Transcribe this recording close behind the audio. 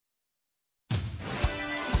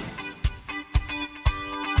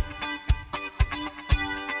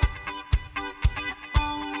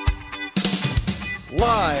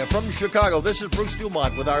Live from Chicago, this is Bruce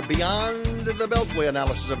Dumont with our Beyond the Beltway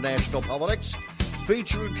analysis of national politics,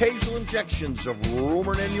 featuring occasional injections of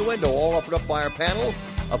rumor and innuendo, all offered up by our panel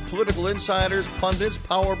of political insiders, pundits,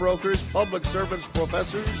 power brokers, public servants,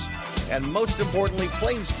 professors, and most importantly,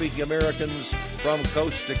 plain-speaking Americans from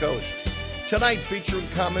coast to coast. Tonight, featuring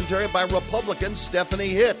commentary by Republican Stephanie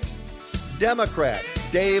Hitt, Democrat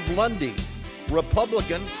Dave Lundy,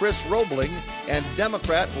 Republican Chris Roebling, and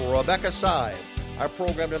Democrat Rebecca Sive. Our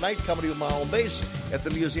program tonight coming to you from our home base at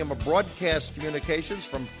the Museum of Broadcast Communications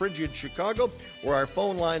from frigid Chicago, where our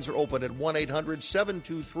phone lines are open at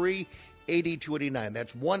 1-800-723-8289.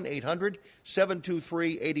 That's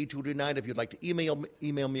 1-800-723-8289. If you'd like to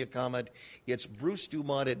email me a comment, it's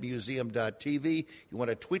brucedumont@museum.tv. You want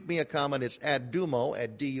to tweet me a comment, it's @Dumo,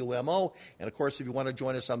 @DUMO. And, of course, if you want to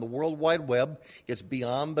join us on the World Wide Web, it's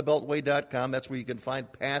beyondthebeltway.com. That's where you can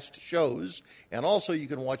find past shows. And also you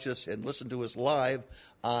can watch us and listen to us live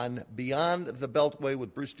on Beyond the Beltway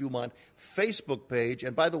with Bruce Dumont Facebook page.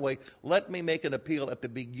 And by the way, let me make an appeal at the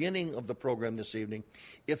beginning of the program this evening.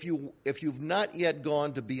 If you've not yet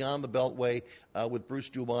gone to Beyond the Beltway with Bruce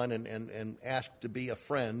Dumont and asked to be a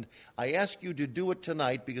friend, I ask you to do it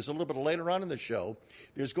tonight, because a little bit later on in the show,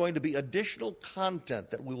 there's going to be additional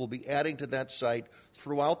content that we will be adding to that site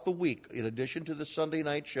throughout the week, in addition to the Sunday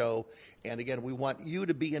night show. And again, we want you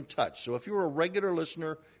to be in touch. So if you're a regular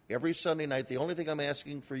listener every Sunday night, the only thing I'm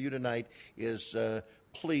asking for you tonight is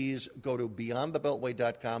please go to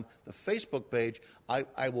beyondthebeltway.com, the Facebook page.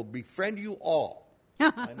 I will befriend you all.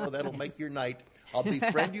 I know that'll make your night. I'll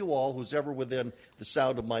befriend you all, who's ever within the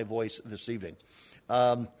sound of my voice this evening.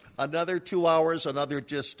 Another 2 hours,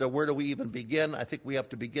 where do we even begin? I think we have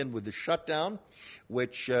to begin with the shutdown,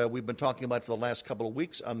 which we've been talking about for the last couple of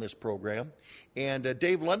weeks on this program. And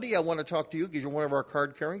Dave Lundy, I want to talk to you because you're one of our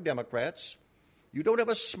card-carrying Democrats. You don't have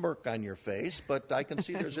a smirk on your face, but I can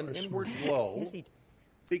see there's an inward glow,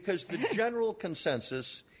 because the general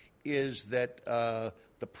consensus is that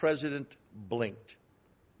the president blinked.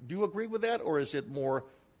 Do you agree with that, or is it more,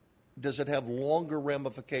 does it have longer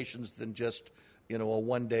ramifications than just, a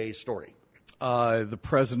one-day story? The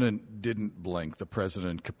president didn't blink. The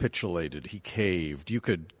president capitulated. He caved. You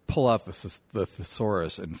could pull out the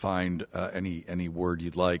thesaurus and find any word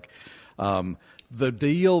you'd like. The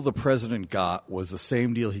deal the president got was the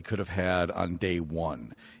same deal he could have had on day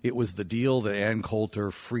one. It was the deal that Ann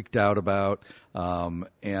Coulter freaked out about,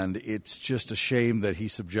 and it's just a shame that he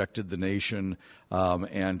subjected the nation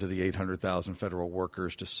and to the 800,000 federal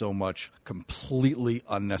workers to so much completely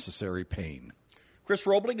unnecessary pain. Chris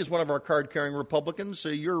Roebling is one of our card-carrying Republicans.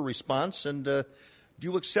 Your response, and do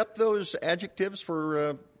you accept those adjectives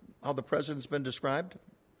for how the president's been described?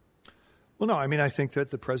 Well, no, I think that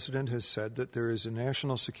the president has said that there is a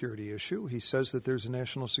national security issue. He says that there's a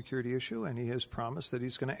national security issue, and he has promised that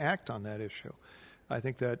he's going to act on that issue. I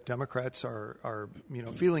think that Democrats are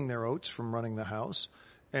feeling their oats from running the House,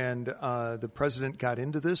 and the president got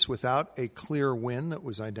into this without a clear win that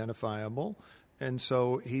was identifiable. And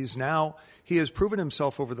so he has proven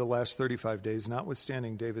himself over the last 35 days,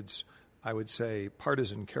 notwithstanding David's, I would say,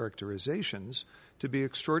 partisan characterizations, to be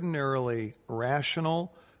extraordinarily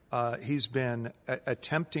rational. He's been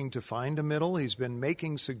attempting to find a middle. He's been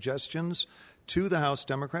making suggestions to the House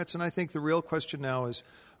Democrats. And I think the real question now is,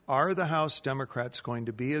 are the House Democrats going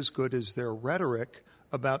to be as good as their rhetoric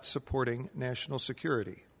about supporting national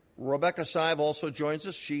security? Rebecca Sive also joins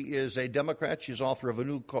us. She is a Democrat. She's author of a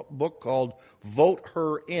new book called Vote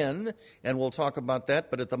Her In, and we'll talk about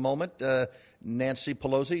that. But at the moment, Nancy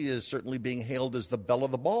Pelosi is certainly being hailed as the belle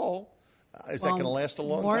of the ball. Is that going to last a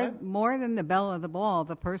long time? More than the belle of the ball,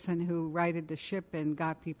 the person who righted the ship and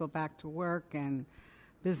got people back to work and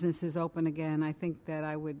businesses open again. I think that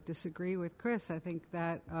I would disagree with Chris. I think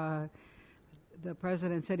that the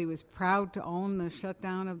president said he was proud to own the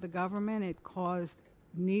shutdown of the government. It caused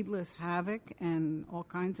needless havoc and all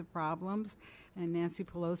kinds of problems. And Nancy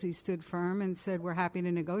Pelosi stood firm and said, we're happy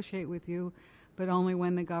to negotiate with you, but only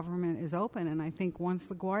when the government is open. And I think once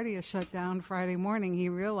LaGuardia shut down Friday morning, he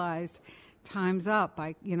realized time's up.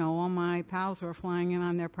 All my pals who are flying in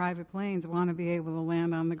on their private planes want to be able to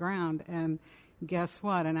land on the ground. And guess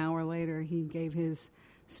what? An hour later, he gave his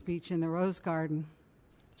speech in the Rose Garden.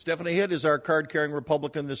 Stephanie Hitt is our card-carrying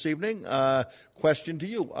Republican this evening. Question to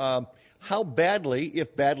you. How badly,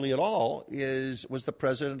 if badly at all, was the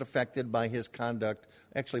president affected by his conduct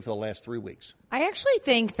actually for the last 3 weeks? I actually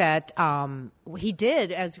think that he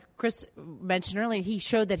did, as Chris mentioned earlier, he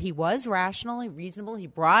showed that he was rationally reasonable. He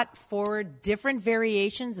brought forward different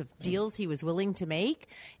variations of deals he was willing to make,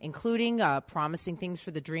 including promising things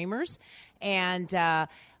for the Dreamers. And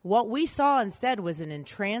What we saw instead was an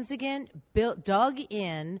intransigent,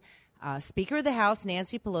 dug-in Speaker of the House,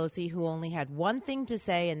 Nancy Pelosi, who only had one thing to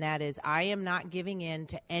say, and that is, I am not giving in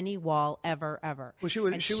to any wall ever, ever. Well,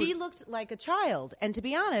 she looked like a child. And to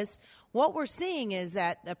be honest, what we're seeing is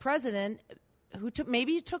that the president, who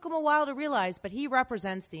maybe it took him a while to realize, but he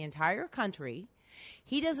represents the entire country.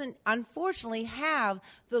 He doesn't, unfortunately, have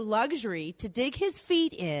the luxury to dig his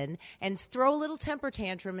feet in and throw a little temper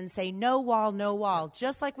tantrum and say, no wall,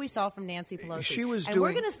 just like we saw from Nancy Pelosi.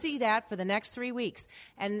 We're going to see that for the next 3 weeks.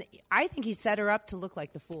 And I think he set her up to look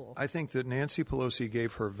like the fool. I think that Nancy Pelosi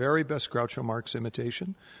gave her very best Groucho Marx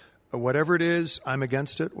imitation. Whatever it is, I'm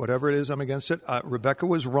against it. Whatever it is, I'm against it. Rebecca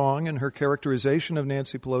was wrong in her characterization of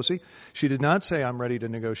Nancy Pelosi. She did not say, I'm ready to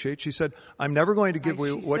negotiate. She said, I'm never going to give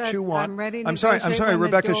you what you want. I'm ready to I'm sorry,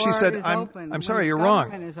 Rebecca. She said, I'm sorry, you're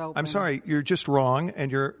wrong. I'm sorry, you're just wrong, and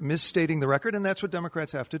you're misstating the record, and that's what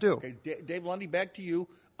Democrats have to do. Okay, Dave Lundy, back to you.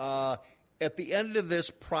 At the end of this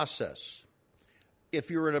process, if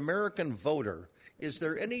you're an American voter, is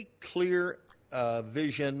there any clear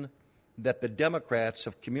vision that the Democrats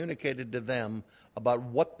have communicated to them about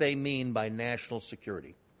what they mean by national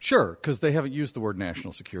security? Sure, because they haven't used the word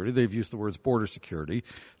national security. They've used the words border security.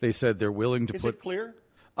 They said they're willing to Is put. Is it clear?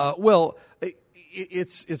 Well,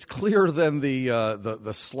 it's clearer than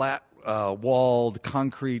the slat walled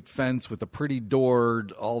concrete fence with the pretty door,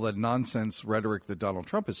 all the nonsense rhetoric that Donald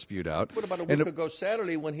Trump has spewed out. What about a week ago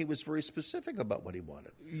Saturday when he was very specific about what he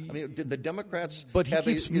wanted? I mean, did the Democrats? But he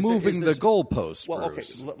keeps moving the goalposts. Well,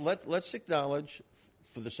 Bruce. okay. Let's acknowledge,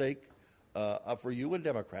 for the sake for you and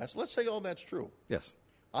Democrats, let's say all that's true. Yes.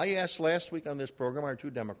 I asked last week on this program our two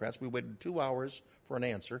Democrats. We waited 2 hours for an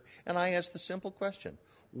answer, and I asked the simple question: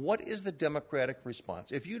 what is the Democratic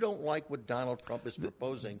response? If you don't like what Donald Trump is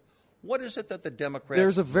proposing, what is it that the Democrats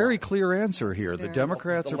There's a very want? clear answer here. The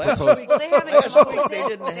Democrats are Last proposing. week, last week they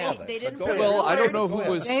didn't have it. They didn't But go propose ahead. Well, I don't know Go who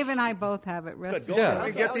ahead. was. Dave and I both have it. Rest Good. Yeah.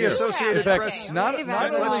 We get the Okay. Associated In fact, Press. not Dave,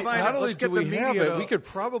 only, let's find not it. only Let's do get the we have media it, to- we could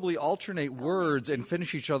probably alternate words and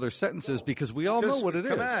finish each other's sentences because we all know Just what it is.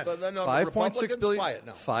 come on. But no, $5.6 Republicans, billion, quiet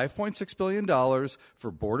now. $5.6 billion for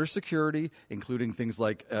border security, including things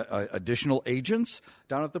like additional agents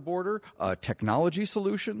down at the border, technology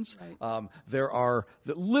solutions. There are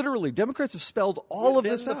literally Democrats have spelled all of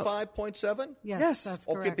this Within out. the 5.7? Yes, that's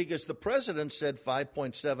correct. Okay, because the president said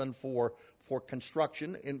 5.7 for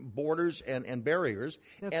construction in borders and barriers,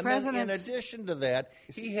 The and then in president's- addition to that,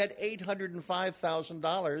 he had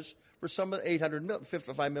 $805,000 for some of the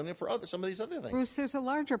 $855 million for some of these other things. Bruce, there's a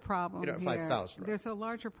larger problem here. 5,000, right. There's a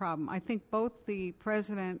larger problem. I think both the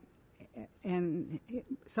president and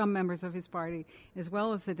some members of his party, as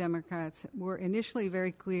well as the Democrats, were initially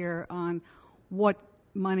very clear on what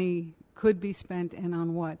money could be spent and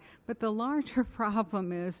on what. But the larger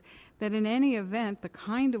problem is that in any event, the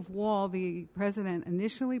kind of wall the president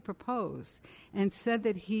initially proposed and said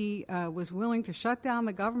that he was willing to shut down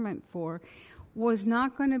the government for was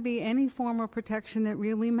not going to be any form of protection that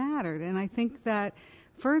really mattered. And I think that,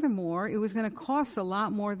 furthermore, it was going to cost a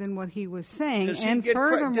lot more than what he was saying. Does and he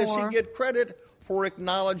furthermore, get credit for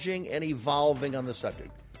acknowledging and evolving on the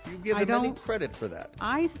subject? You give him any credit for that?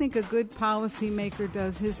 I think a good policymaker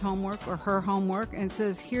does his homework or her homework and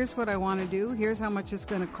says, here's what I want to do, here's how much it's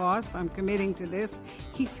going to cost, I'm committing to this.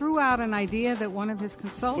 He threw out an idea that one of his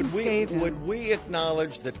consultants gave him. Would we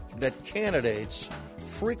acknowledge that candidates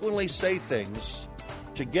frequently say things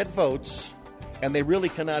to get votes and they really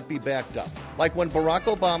cannot be backed up? Like when Barack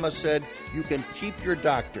Obama said, you can keep your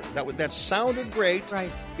doctor. That sounded great.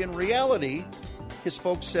 Right. In reality, his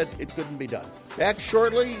folks said it couldn't be done. Back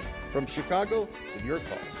shortly from Chicago with your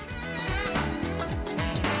calls.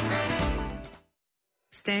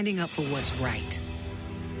 Standing up for what's right.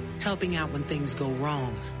 Helping out when things go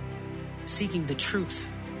wrong. Seeking the truth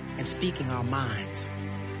and speaking our minds.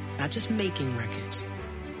 Not just making records,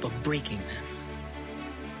 but breaking them.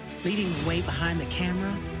 Leading the way behind the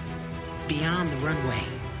camera, beyond the runway,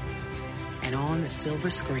 and on the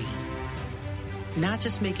silver screen. Not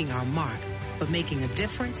just making our mark, but making a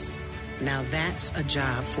difference. Now that's a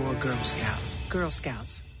job for a Girl Scout. Girl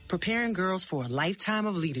Scouts, preparing girls for a lifetime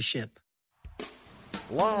of leadership.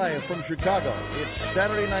 Live from Chicago, it's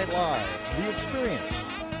Saturday Night Live, The Experience.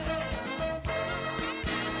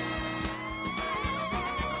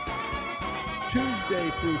 Tuesday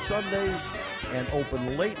through Sundays and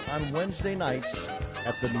open late on Wednesday nights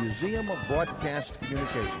at the Museum of Broadcast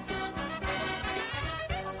Communications.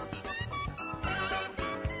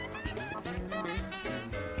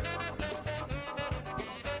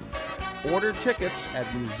 Order tickets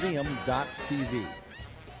at museum.tv.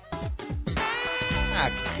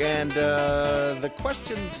 back. And the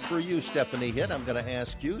question for you, Stephanie Hitt, I'm going to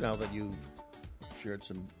ask you now that you've shared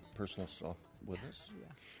some personal stuff with us.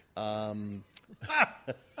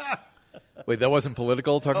 Wait, that wasn't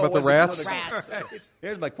political? Talking about the rats? Rats.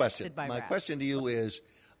 Here's my question. Did by My rats. question to you is,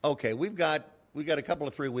 okay, we've got a couple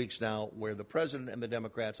of 3 weeks now where the president and the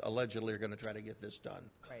Democrats allegedly are going to try to get this done.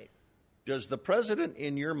 Right. Does the president,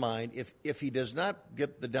 in your mind, if he does not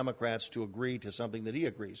get the Democrats to agree to something that he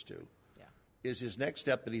agrees to, is his next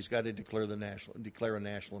step that he's got to declare a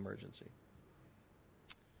national emergency?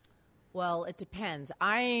 Well, it depends.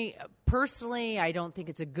 I don't think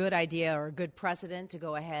it's a good idea or a good precedent to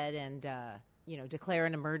go ahead and declare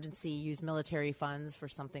an emergency, use military funds for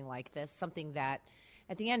something like this, something that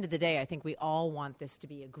at the end of the day, I think we all want this to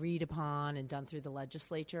be agreed upon and done through the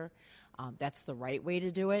legislature. That's the right way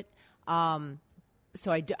to do it.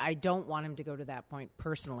 So I don't want him to go to that point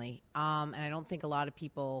personally, and I don't think a lot of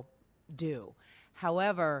people do.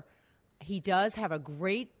 However, he does have a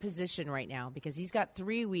great position right now because he's got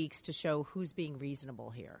 3 weeks to show who's being reasonable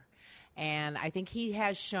here. And I think he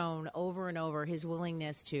has shown over and over his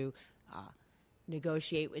willingness to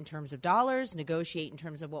negotiate in terms of dollars, negotiate in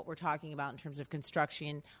terms of what we're talking about in terms of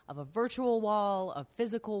construction of a virtual wall, a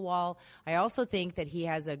physical wall. I also think that he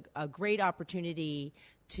has a great opportunity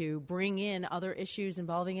to bring in other issues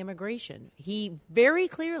involving immigration. He very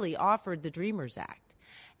clearly offered the Dreamers Act.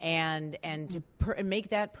 And to make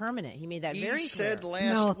that permanent, he made that very clear. He said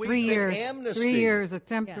last week 3 years. that amnesty. 3 years, a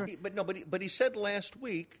temporary. But he said last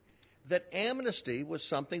week that amnesty was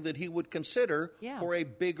something that he would consider for a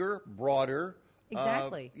bigger, broader.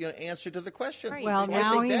 Exactly. Answer to the question. Right. Well, So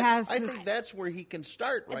now I think that's where he can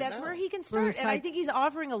start right now. That's where he can start. Bruce, And I think he's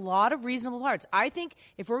offering a lot of reasonable parts. I think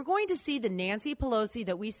if we're going to see the Nancy Pelosi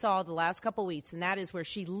that we saw the last couple weeks, and that is where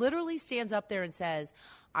she literally stands up there and says,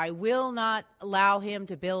 I will not allow him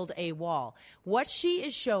to build a wall. What she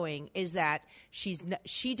is showing is that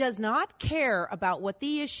she does not care about what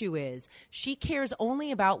the issue is. She cares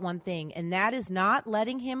only about one thing, and that is not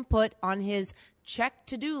letting him put on his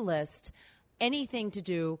check-to-do list anything to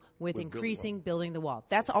do with increasing building the wall.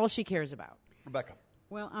 That's all she cares about. Rebecca.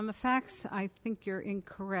 Well, on the facts, I think you're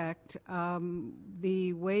incorrect.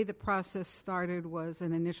 The way the process started was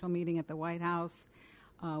an initial meeting at the White House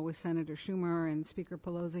with Senator Schumer and Speaker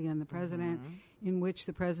Pelosi and the president, in which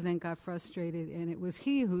the president got frustrated, and it was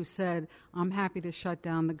he who said, I'm happy to shut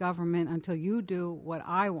down the government until you do what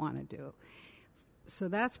I want to do. So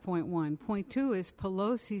that's point one. Point two is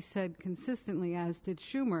Pelosi said consistently, as did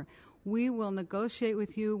Schumer, we will negotiate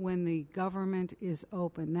with you when the government is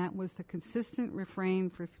open. That was the consistent refrain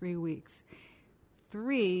for 3 weeks.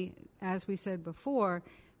 3, as we said before,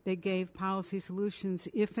 they gave policy solutions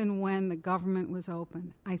if and when the government was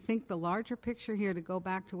open. I think the larger picture here, to go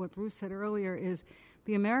back to what Bruce said earlier, is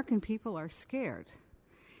the American people are scared,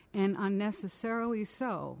 and unnecessarily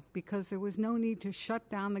so, because there was no need to shut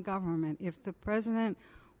down the government. If the president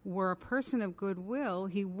were a person of goodwill,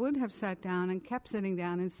 he would have sat down and kept sitting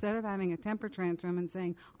down instead of having a temper tantrum and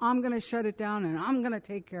saying, I'm going to shut it down and I'm going to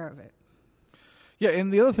take care of it. Yeah,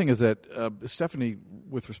 and the other thing is that, Stephanie,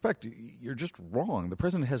 with respect, you're just wrong. The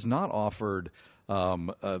president has not offered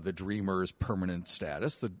the Dreamers permanent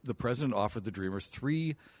status. The president offered the Dreamers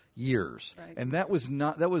 3 years, Right. and that was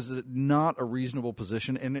not a reasonable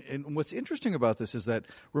position. And what's interesting about this is that,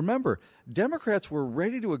 remember, Democrats were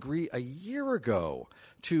ready to agree a year ago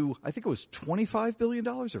to, I think it was $25 billion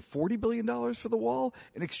or $40 billion for the wall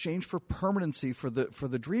in exchange for permanency for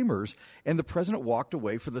the Dreamers, and the president walked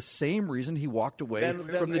away for the same reason he walked away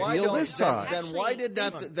from the deal this time.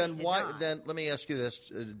 Then let me ask you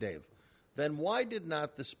this, Dave. Then why did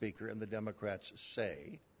not the Speaker and the Democrats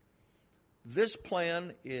say, this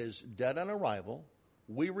plan is dead on arrival,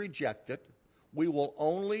 we reject it, we will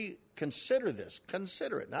only consider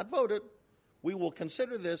it, not vote it, we will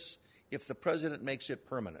consider this if the president makes it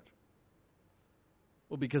permanent?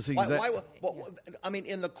 Well, because in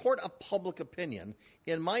the court of public opinion,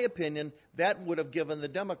 in my opinion, that would have given the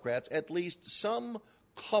Democrats at least some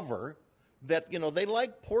cover that, they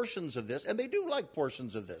like portions of this, and they do like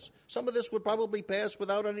portions of this. Some of this would probably pass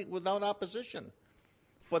without opposition.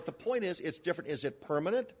 But the point is, it's different. Is it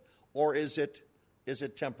permanent, or is it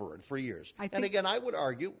temporary? 3 years. And again, I would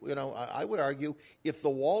argue, if the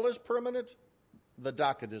wall is permanent, the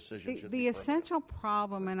DACA decision should be permanent. The essential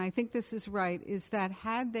problem, and I think this is right, is that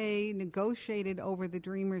had they negotiated over the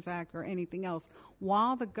Dreamers Act or anything else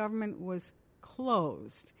while the government was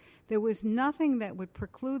closed. There was nothing that would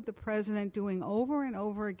preclude the president doing over and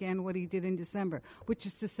over again what he did in December, which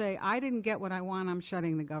is to say, I didn't get what I want, I'm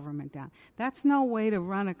shutting the government down. That's no way to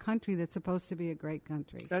run a country that's supposed to be a great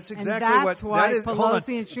country. That's exactly and that's why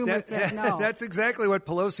Pelosi and Schumer said no. That's exactly what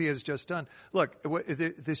Pelosi has just done. Look,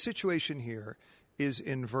 the situation here is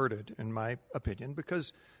inverted, in my opinion,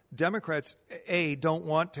 because Democrats, don't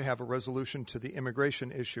want to have a resolution to the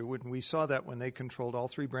immigration issue. And we saw that when they controlled all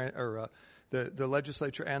three the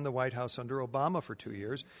legislature and the White House under Obama for 2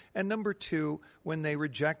 years. And number two, when they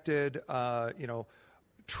rejected,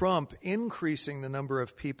 Trump increasing the number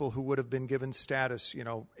of people who would have been given status,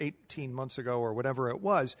 18 months ago or whatever it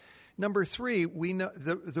was. Number three, we know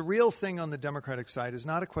the real thing on the Democratic side is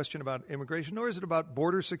not a question about immigration, nor is it about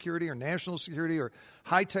border security or national security or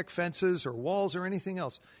high-tech fences or walls or anything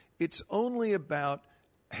else. It's only about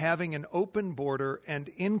having an open border and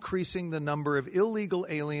increasing the number of illegal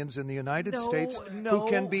aliens in the United States who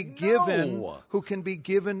can be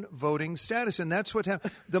given voting status. And that's what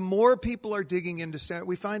happened. The more people are digging into status,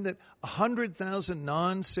 we find that 100,000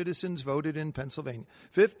 non-citizens voted in Pennsylvania.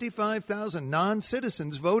 55,000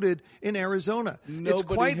 non-citizens voted in Arizona. Nobody it's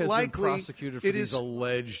quite has likely been prosecuted for these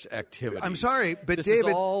alleged activities. I'm sorry, but this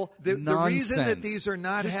David, is all the reason that nonsense. these are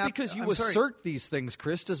not just happening. because you assert these things,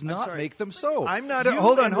 Chris, does not make them so. I'm not.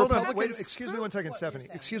 Hold on. Wait, excuse me one second, Stephanie.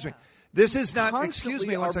 Excuse me. This is not. Constantly Excuse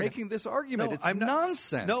me one second. making this argument. No, it's I'm not,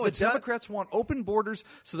 nonsense. No, the Democrats want open borders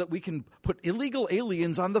so that we can put illegal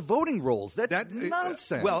aliens on the voting rolls. That's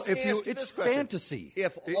nonsense. Well, it's fantasy.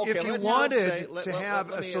 If you wanted to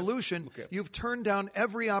have a solution, you've turned down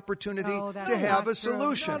every opportunity to have a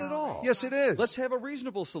solution. Not at all. Yes, it is. Let's have a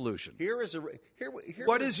reasonable solution.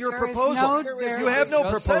 What is your There is proposal? no- You have no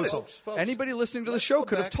Just proposal. Folks, Anybody listening to the let's show go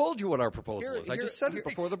could have back. told you what our proposal is. I just said it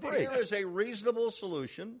before the break. Here is a reasonable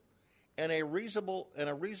solution and a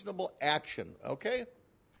reasonable action. Okay,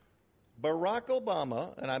 Barack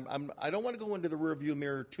Obama, and I don't want to go into the rearview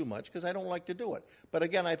mirror too much because I don't like to do it. But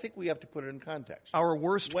again, I think we have to put it in context. Our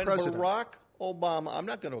worst president. When Barack Obama, I'm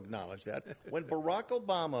not going to acknowledge that. When Barack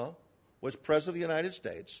Obama was president of the United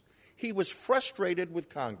States, he was frustrated with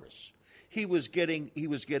Congress. He was getting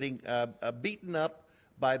beaten up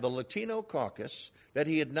by the Latino caucus that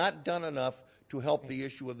he had not done enough to help the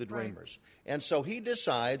issue of the Dreamers. Right. And so he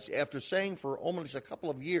decides, after saying for almost a couple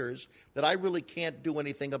of years that I really can't do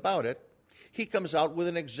anything about it, he comes out with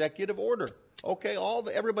an executive order. Okay,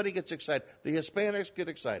 everybody gets excited. The Hispanics get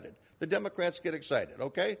excited. The Democrats get excited,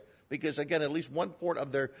 okay? Because, again, at least one part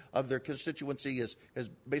of their constituency has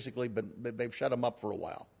basically they've shut them up for a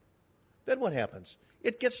while. Then what happens?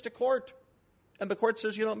 It gets to court. And the court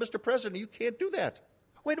says, Mr. President, you can't do that.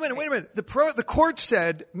 Wait a minute. The court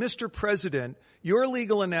said, Mr. President, your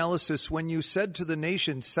legal analysis when you said to the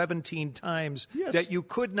nation 17 times that you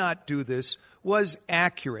could not do this was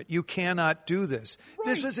accurate. You cannot do this.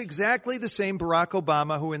 Right. This is exactly the same Barack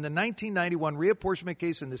Obama who in the 1991 reapportionment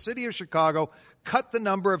case in the city of Chicago cut the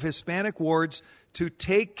number of Hispanic wards to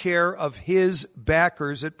take care of his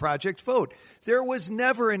backers at Project Vote. There was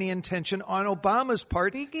never any intention on Obama's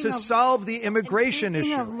part to solve the immigration issue.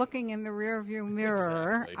 Speaking of looking in the rearview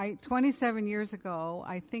mirror, exactly. 27 years ago,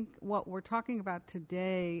 I think what we're talking about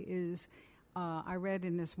today is I read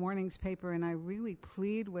in this morning's paper, and I really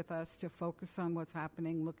plead with us to focus on what's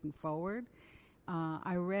happening looking forward.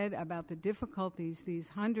 I read about the difficulties, these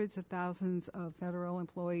hundreds of thousands of federal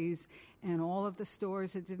employees and all of the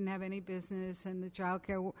stores that didn't have any business and the child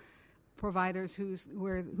care providers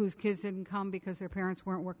whose kids didn't come because their parents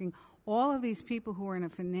weren't working. All of these people who are in a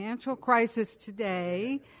financial crisis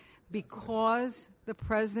today because the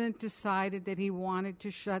president decided that he wanted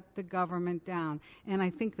to shut the government down. And I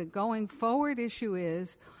think the going forward issue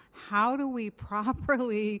is, how do we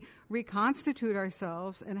properly reconstitute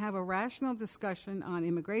ourselves and have a rational discussion on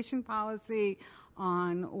immigration policy,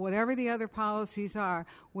 on whatever the other policies are,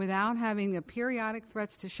 without having the periodic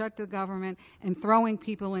threats to shut the government and throwing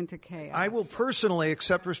people into chaos? I will personally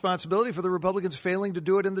accept responsibility for the Republicans failing to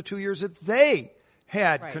do it in the 2 years that they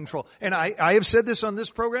had control. And I have said this on this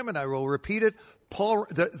program, and I will repeat it.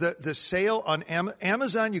 The sale on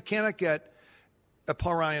Amazon, you cannot get a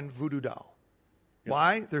Paul Ryan voodoo doll. Yep.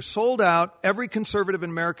 Why? They're sold out. Every conservative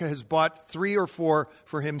in America has bought 3 or 4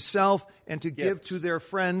 for himself and to give to their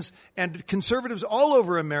friends. And conservatives all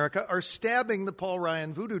over America are stabbing the Paul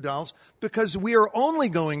Ryan voodoo dolls because we are only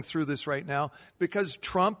going through this right now because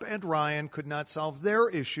Trump and Ryan could not solve their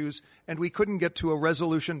issues, and we couldn't get to a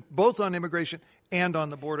resolution both on immigration and on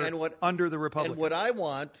the border under the Republicans. And what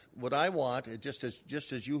I want, just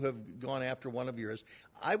as you have gone after one of yours,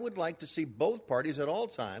 I would like to see both parties at all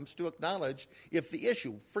times to acknowledge if the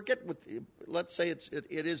issue, let's say it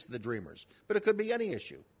is the Dreamers, but it could be any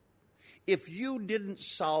issue. If you didn't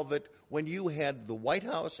solve it when you had the White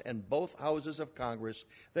House and both houses of Congress,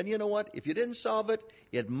 then you know what? If you didn't solve it,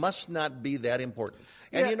 it must not be that important.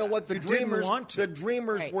 And you know what? The Dreamers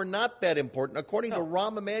Right. were not that important. According to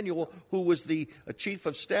Rahm Emanuel, who was the chief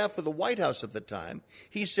of staff for the White House at the time,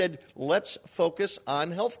 he said, let's focus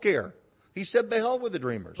on health care. He said, the hell with the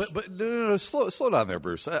Dreamers. But no, slow down there,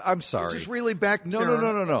 Bruce. I'm sorry. Is this really back? No.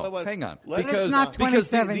 Hang on. It's not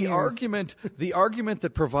 27 the years. argument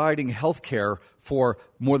that providing health care for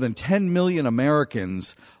more than 10 million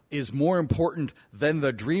Americans is more important than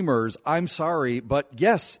the Dreamers. I'm sorry, but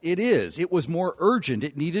yes, it is. It was more urgent.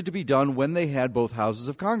 It needed to be done when they had both houses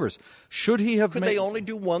of Congress. Should he have Could they only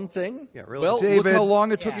do one thing? Yeah, really. Well, David, look how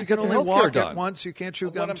long it took to get the only health care walk done. at once. You can't chew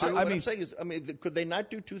What gum. I'm saying is, could they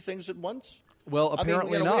not do two things at once? Well,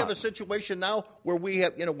 apparently We not. have a situation now where we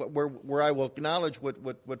have, where I will acknowledge what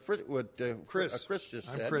Chris just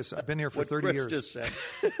said. I'm Chris. I've been here for what 30 Chris years. Just said,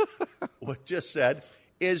 what just said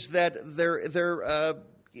is that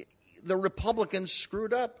the Republicans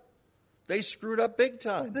screwed up. They screwed up big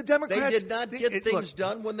time. The Democrats- They did not get things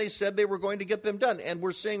done when they said they were going to get them done. And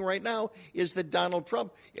we're seeing right now is that Donald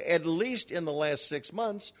Trump, at least in the last 6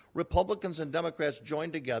 months, Republicans and Democrats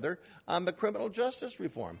joined together on the criminal justice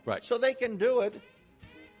reform. Right. So they can do it.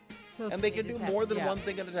 So And they can do more than one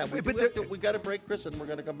thing at a time. We got to break, Chris, and we're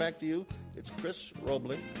going to come back to you. It's Chris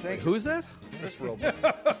Roblin. Who's that? Chris Roblin.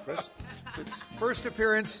 Chris, First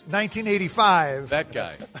appearance, 1985. That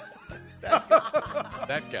guy.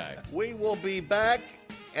 That guy. we will be back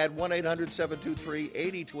at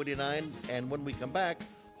 1-800-723-8029. And when we come back,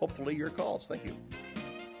 hopefully your calls. Thank you.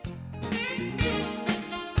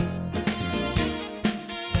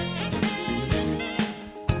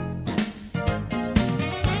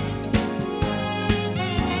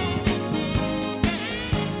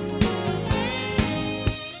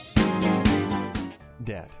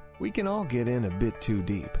 Debt. We can all get in a bit too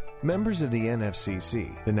deep. Members of the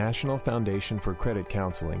NFCC, the National Foundation for Credit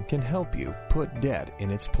Counseling, can help you put debt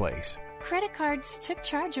in its place. Credit cards took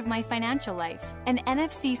charge of my financial life. An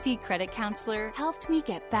NFCC credit counselor helped me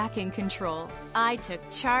get back in control. I took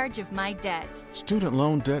charge of my debt. Student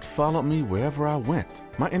loan debt followed me wherever I went.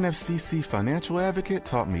 My NFCC financial advocate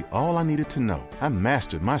taught me all I needed to know. I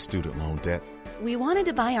mastered my student loan debt. We wanted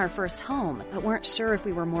to buy our first home, but weren't sure if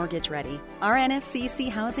we were mortgage ready. Our NFCC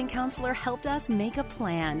housing counselor helped us make a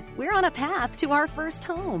plan. We're on a path to our first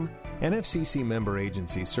home. NFCC member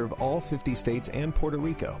agencies serve all 50 states and Puerto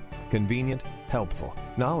Rico. Convenient, helpful,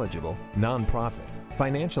 knowledgeable, nonprofit.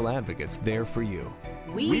 Financial advocates there for you.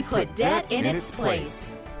 We put debt in its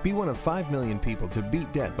place. Be one of 5 million people to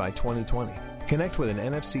beat debt by 2020. Connect with an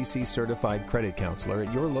NFCC certified credit counselor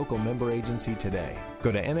at your local member agency today. Go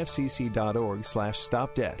to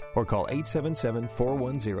nfcc.org/stopdebt or call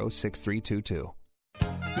 877-410-6322.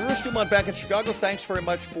 Bruce Dumont back in Chicago. Thanks very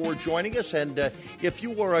much for joining us. And if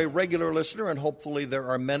you are a regular listener, and hopefully there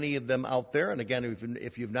are many of them out there, and again,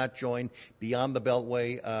 if you've not joined Beyond the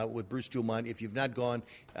Beltway with Bruce Dumont, if you've not gone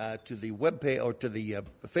to the web page or to the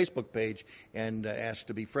Facebook page and asked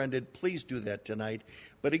to be friended, please do that tonight.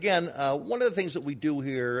 But again, one of the things that we do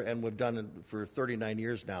here, and we've done it for 39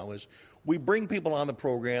 years now, is we bring people on the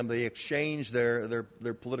program. They exchange their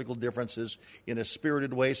political differences in a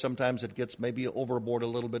spirited way. Sometimes it gets maybe overboard a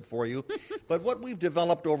little bit for you. But what we've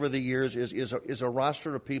developed over the years is a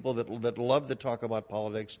roster of people that love to talk about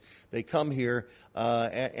politics. They come here,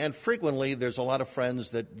 and frequently there's a lot of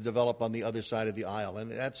friends that develop on the other side of the aisle.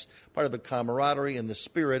 And that's part of the camaraderie and the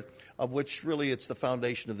spirit of which really it's the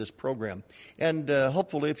foundation of this program. And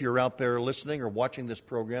hopefully if you're out there listening or watching this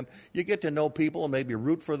program, you get to know people and maybe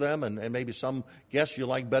root for them and maybe some guests you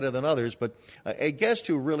like better than others. But a guest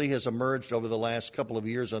who really has emerged over the last couple of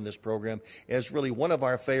years on this program as really one of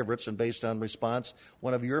our favorites, and based on response,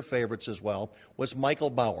 one of your favorites as well, was Michael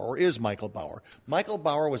Bauer, or is Michael Bauer. Michael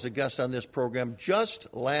Bauer was a guest on this program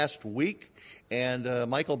just last week. And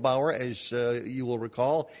Michael Bauer, as you will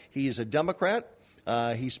recall, he is a Democrat.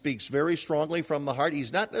 He speaks very strongly from the heart.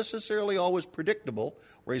 He's not necessarily always predictable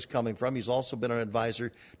where he's coming from. He's also been an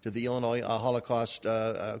advisor to the Illinois Holocaust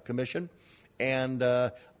Commission. And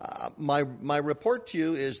my report to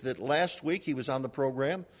you is that last week he was on the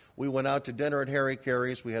program. We went out to dinner at Harry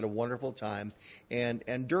Carey's. We had a wonderful time.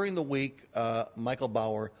 And during the week, Michael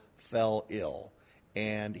Bauer fell ill.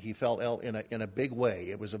 And he fell ill in a big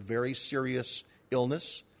way. It was a very serious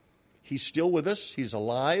illness. He's still with us. He's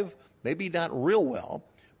alive. Maybe not real well,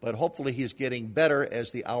 but hopefully he's getting better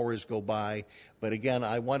as the hours go by. But again,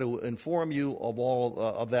 I want to inform you of all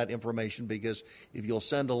of that information, because if you'll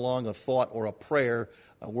send along a thought or a prayer,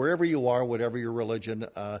 wherever you are, whatever your religion,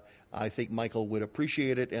 I think Michael would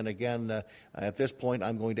appreciate it. And again, at this point,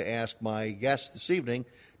 I'm going to ask my guests this evening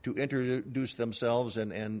to introduce themselves,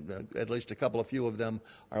 and at least a few of them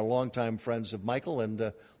are longtime friends of Michael,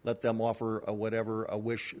 and let them offer whatever a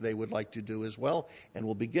wish they would like to do as well. And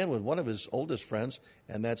we'll begin with one of his oldest friends,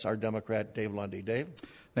 and that's our Democrat, Dave Lundy. Dave?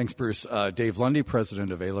 Thanks, Bruce. Dave Lundy,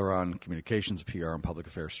 president of Aileron Communications, a PR and public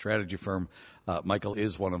affairs strategy firm. Michael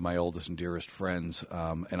is one of my oldest and dearest friends,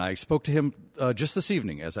 and I spoke to him just this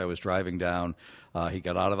evening as I was driving down. He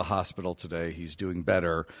got out of the hospital today. He's doing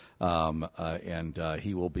better, and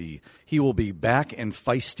he will be back and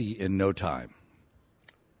feisty in no time.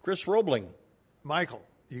 Chris Roebling. Michael,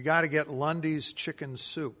 you got to get Lundy's chicken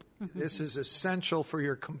soup. This is essential for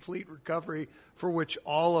your complete recovery, for which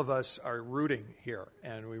all of us are rooting here.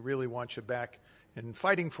 And we really want you back in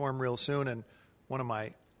fighting form real soon. And one of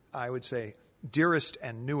my, I would say, dearest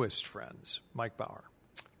and newest friends, Mike Bauer.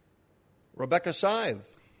 Rebecca Sive.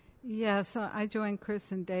 Yes, I joined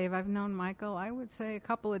Chris and Dave. I've known Michael, I would say, a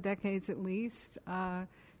couple of decades at least.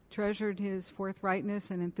 Treasured his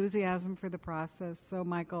forthrightness and enthusiasm for the process. So,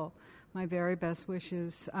 Michael, my very best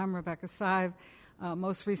wishes. I'm Rebecca Sive,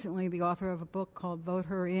 most recently the author of a book called Vote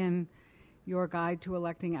Her In, Your Guide to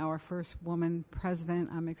Electing Our First Woman President.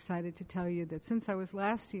 I'm excited to tell you that since I was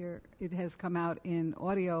last here, it has come out in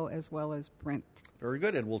audio as well as print. Very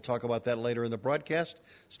good, and we'll talk about that later in the broadcast.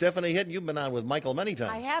 Stephanie Hitton, you've been on with Michael many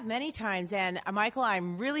times. I have many times, and Michael,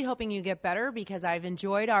 I'm really hoping you get better, because I've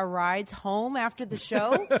enjoyed our rides home after the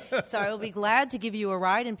show. So I will be glad to give you a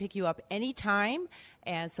ride and pick you up anytime.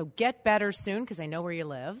 And so get better soon, because I know where you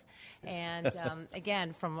live. And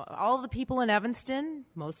again, from all the people in Evanston,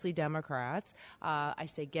 mostly Democrats, I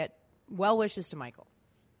say get well wishes to Michael.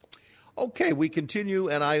 Okay, we continue,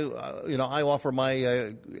 and I offer my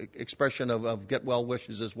expression of get well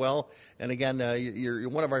wishes as well. And again, you're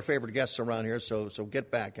one of our favorite guests around here, so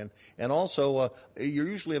get back. And also, you're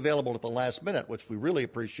usually available at the last minute, which we really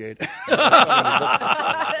appreciate.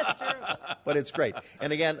 That's true. But it's great.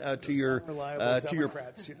 And again, to your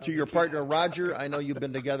partner Roger, I know you've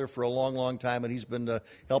been together for a long, long time, and he's been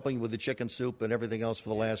helping with the chicken soup and everything else for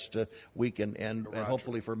the last week, and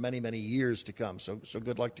hopefully for many, many years to come. So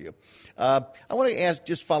good luck to you. I want to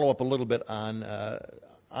just follow up a little bit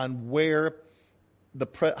on where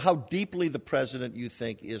how deeply the president, you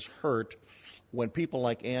think, is hurt when people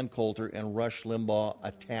like Ann Coulter and Rush Limbaugh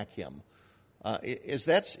attack him. Is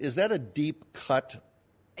that a deep cut?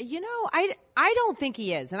 I don't think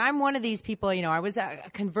he is. And I'm one of these people, I was a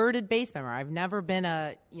converted base member. I've never been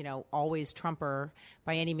a, always Trumper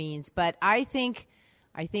by any means. But I think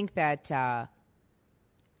that I'm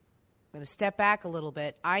going to step back a little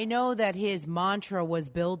bit. I know that his mantra was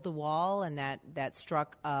build the wall, and that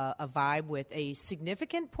struck a vibe with a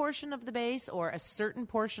significant portion of the base, or a certain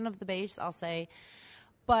portion of the base, I'll say.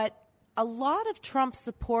 But a lot of Trump's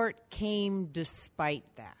support came despite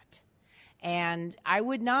that. And I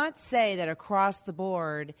would not say that across the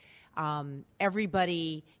board,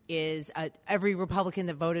 everybody every Republican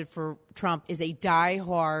that voted for Trump is a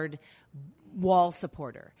diehard wall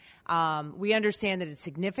supporter. We understand that it's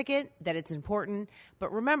significant, that it's important,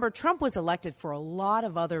 but remember, Trump was elected for a lot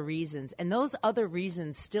of other reasons, and those other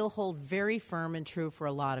reasons still hold very firm and true for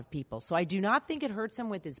a lot of people. So I do not think it hurts him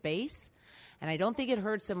with his base, and I don't think it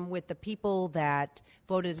hurts him with the people that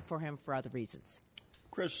voted for him for other reasons.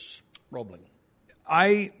 Chris Roebling.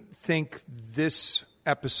 I think this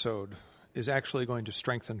episode is actually going to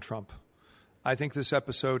strengthen Trump. I think this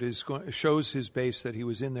episode shows his base that he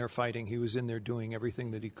was in there fighting. He was in there doing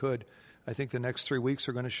everything that he could. I think the next 3 weeks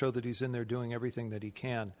are going to show that he's in there doing everything that he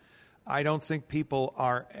can. I don't think people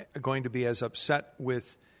are going to be as upset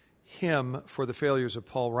with him for the failures of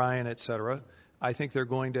Paul Ryan, et cetera. I think they're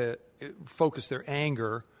going to focus their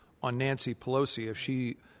anger on Nancy Pelosi if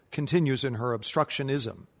she continues in her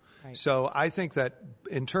obstructionism. Right. So I think that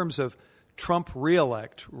in terms of Trump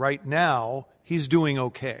reelect right now, he's doing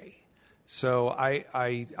okay. So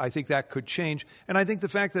I think that could change. And I think the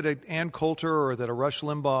fact that Ann Coulter or that a Rush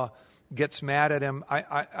Limbaugh gets mad at him,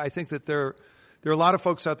 I think that there are a lot of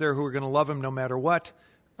folks out there who are going to love him no matter what.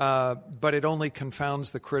 But it only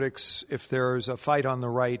confounds the critics if there's a fight on the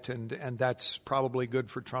right, and that's probably good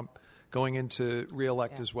for Trump going into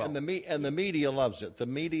re-elect as well. And the media loves it. The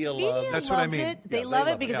media loves That's what I mean. They love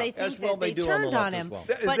it because they think that they turned on him. Well.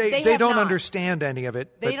 But they don't understand any of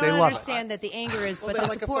it, they but they love it. don't understand that the anger is, but the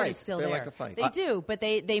support is still there. They like a fight. They do, but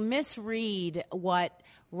they misread what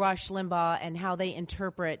Rush Limbaugh and how they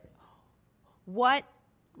interpret what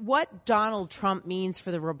what Donald Trump means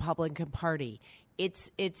for the Republican Party.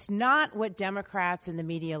 It's not what Democrats and the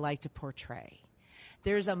media like to portray.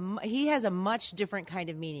 He has a much different kind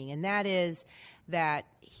of meaning, and that is that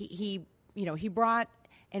he brought,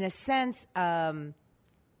 in a sense, a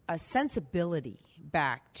sensibility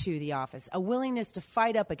back to the office, a willingness to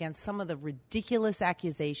fight up against some of the ridiculous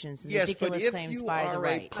accusations and ridiculous claims by the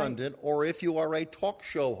right. Yes, but if you are a pundit or if you are a talk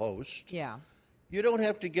show host, you don't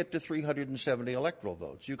have to get to 370 electoral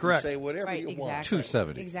votes. You can say whatever you want.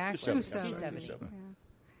 270. Exactly. 270.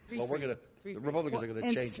 Well, the Republicans are going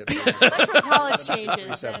to change it. Electoral college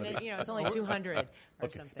changes, and it's only 200 or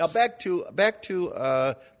something. Now back to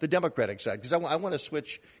the Democratic side, because I want to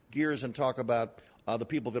switch gears and talk about the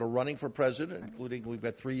people that are running for president, including we've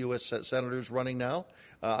got 3 U.S. senators running now.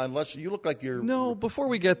 Unless you look like you're before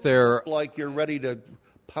we get there, like you're ready to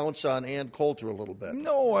pounce on Ann Coulter a little bit.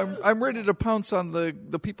 No, I'm ready to pounce on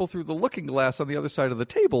the people through the looking glass on the other side of the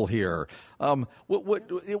table here.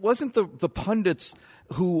 It wasn't the pundits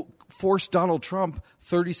who forced Donald Trump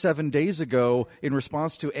 37 days ago in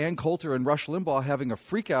response to Ann Coulter and Rush Limbaugh having a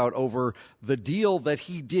freak out over the deal that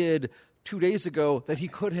he did 2 days ago that he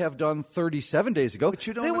could have done 37 days ago.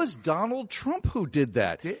 It was Donald Trump who did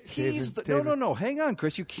that. No. Hang on,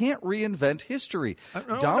 Chris. You can't reinvent history.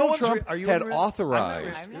 Donald Trump had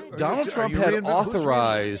authorized. Donald Trump had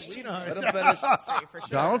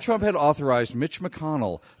authorized Mitch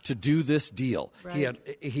McConnell to do this deal. Right.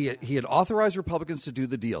 He had authorized Republicans to do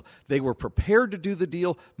the deal. They were prepared to do the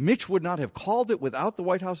deal. Mitch would not have called it without the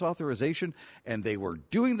White House authorization, and they were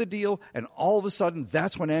doing the deal. And all of a sudden,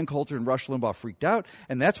 that's when Ann Coulter and Rush Limbaugh freaked out,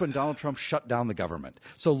 and that's when Donald Trump shut down the government.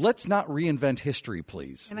 So let's not reinvent history,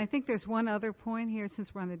 please. And I think there's one other point here,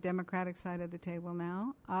 since we're on the Democratic side of the table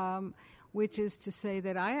now, which is to say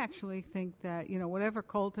that I actually think that, whatever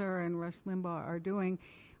Coulter and Rush Limbaugh are doing,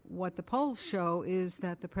 what the polls show is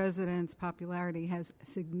that the president's popularity has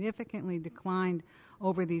significantly declined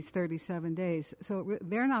over these 37 days. So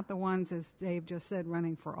they're not the ones, as Dave just said,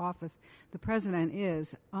 running for office. The president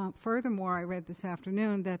is. Furthermore, I read this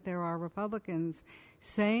afternoon that there are Republicans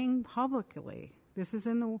saying publicly, this is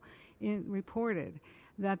reported,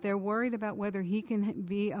 that they're worried about whether he can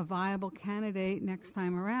be a viable candidate next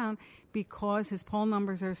time around because his poll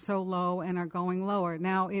numbers are so low and are going lower.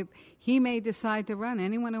 Now, if he may decide to run,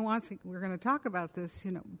 anyone who wants, we're going to talk about this,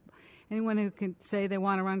 anyone who can say they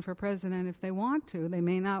want to run for president if they want to, they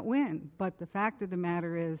may not win. But the fact of the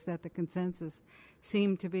matter is that the consensus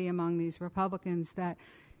seemed to be among these Republicans that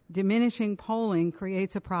diminishing polling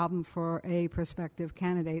creates a problem for a prospective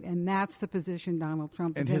candidate, and that's the position Donald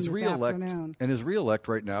Trump is in this afternoon. And his reelect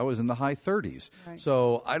right now is in the high 30s. Right.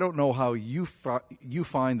 So I don't know how you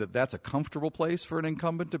find that that's a comfortable place for an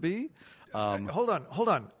incumbent to be. Hold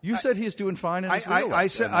on. You said he's doing fine in his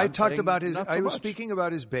reelection. I talked about his. I was speaking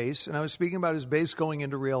about his base, and I was speaking about his base going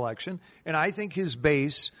into reelection, and I think his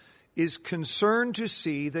base is concerned to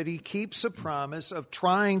see that he keeps a promise of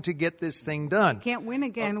trying to get this thing done. Can't win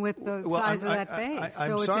again with the size of that base.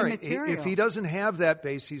 I'm so sorry. It's immaterial. If he doesn't have that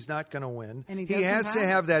base, he's not going to win. And he has to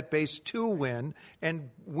have that base to win,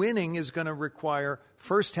 and winning is going to require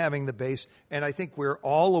first having the base. And I think we're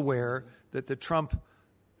all aware that the Trump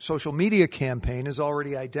social media campaign has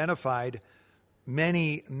already identified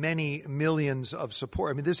many millions of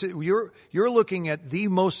support. I mean, you're looking at the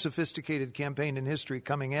most sophisticated campaign in history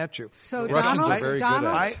coming at you. So Russians are very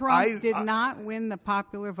Donald good at it. Trump did not win the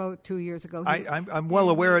popular vote 2 years ago. I'm well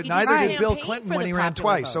aware of it. Neither did Bill Clinton when he ran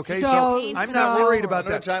twice. Okay, so I'm not worried about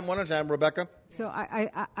that. One at a time, Rebecca. So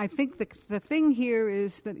I think the thing here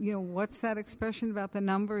is that, what's that expression about the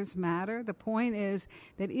numbers matter? The point is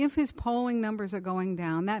that if his polling numbers are going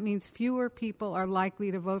down, that means fewer people are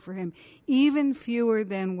likely to vote for him, even fewer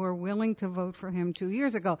than were willing to vote for him 2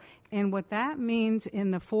 years ago. And what that means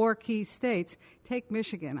in the 4 key states, take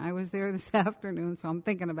Michigan. I was there this afternoon, so I'm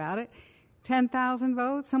thinking about it. 10,000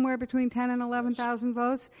 votes, somewhere between 10 and 11,000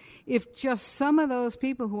 votes. If just some of those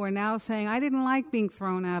people who are now saying, I didn't like being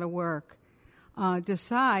thrown out of work,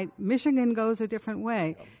 decide, Michigan goes a different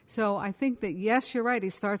way. So I think that, yes, you're right, he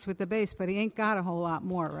starts with the base, but he ain't got a whole lot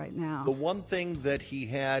more right now. The one thing that he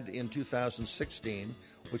had in 2016,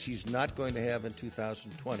 which he's not going to have in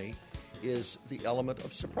 2020, is the element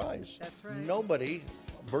of surprise. That's right. Nobody,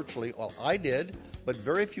 virtually, well, I did, but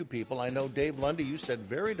very few people. I know, Dave Lundy, you said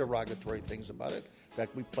very derogatory things about it. In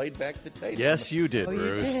fact, we played back the tape. Yes, you did, You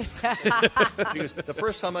Bruce. did. Because the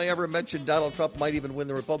first time I ever mentioned Donald Trump might even win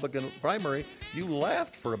the Republican primary, you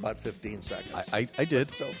laughed for about 15 seconds. I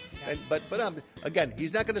did. So, but again,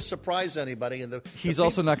 he's not going to surprise anybody. And he's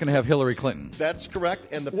also not going to have Hillary Clinton. That's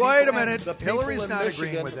correct. And the Wait people, a minute. The Hillary's in not Michigan,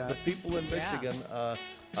 agreeing with that. The people in Michigan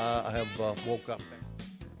have woke up.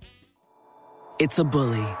 It's a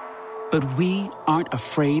bully, but we aren't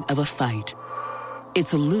afraid of a fight.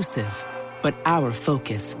 It's elusive, but our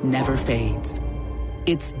focus never fades.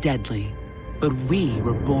 It's deadly, but we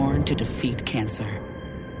were born to defeat cancer.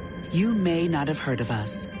 You may not have heard of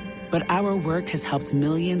us, but our work has helped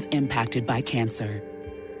millions impacted by cancer.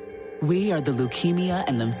 We are the Leukemia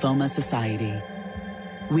and Lymphoma Society.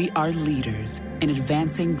 We are leaders in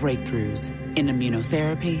advancing breakthroughs in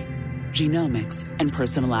immunotherapy, genomics, and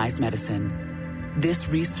personalized medicine. This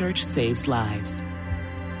research saves lives.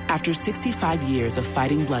 After 65 years of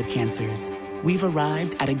fighting blood cancers, we've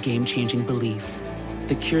arrived at a game-changing belief.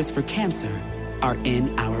 The cures for cancer are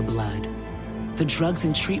in our blood. The drugs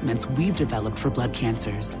and treatments we've developed for blood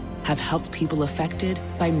cancers have helped people affected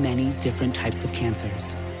by many different types of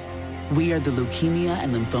cancers. We are the Leukemia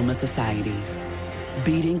and Lymphoma Society.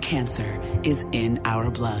 Beating cancer is in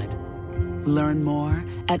our blood. Learn more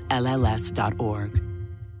at LLS.org.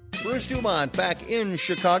 Bruce Dumont back in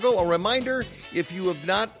Chicago. A reminder, if you have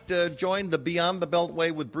not joined the Beyond the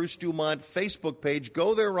Beltway with Bruce Dumont Facebook page,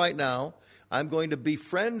 go there right now. I'm going to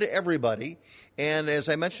befriend everybody. And as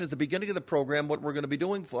I mentioned at the beginning of the program, what we're going to be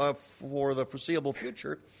doing for the foreseeable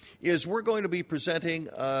future is we're going to be presenting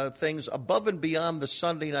things above and beyond the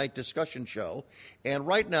Sunday night discussion show. And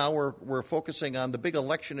right now we're focusing on the big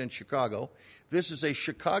election in Chicago. This is a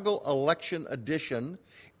Chicago election edition.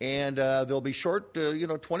 And there'll be short,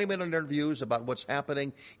 20-minute interviews about what's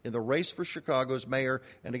happening in the race for Chicago's mayor.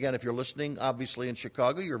 And again, if you're listening, obviously in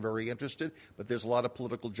Chicago, you're very interested. But there's a lot of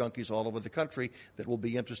political junkies all over the country that will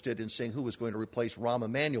be interested in seeing who is going to replace Rahm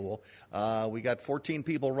Emanuel. We got 14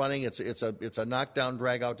 people running. It's a knockdown,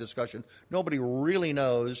 drag-out discussion. Nobody really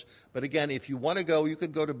knows. But again, if you want to go, you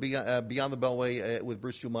could go to Beyond the Beltway with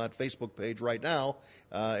Bruce Dumont Facebook page right now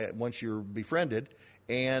once you're befriended.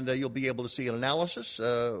 And you'll be able to see an analysis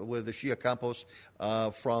with Ashia Campos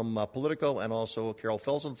from Politico and also Carol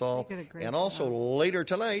Felsenthal. And also later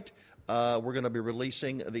tonight, we're going to be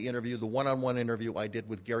releasing the one-on-one interview I did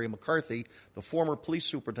with Gary McCarthy, the former police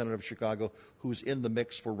superintendent of Chicago, who's in the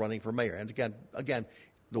mix for running for mayor. And again,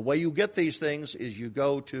 the way you get these things is you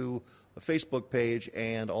go to a Facebook page,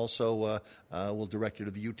 and also we'll direct you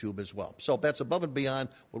to the YouTube as well. So that's above and beyond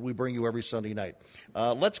what we bring you every Sunday night.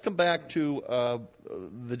 Let's come back to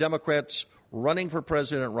the Democrats running for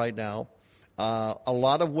president right now. A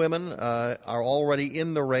lot of women are already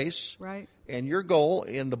in the race. Right. And your goal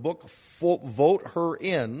in the book, Vote Her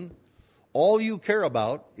In, all you care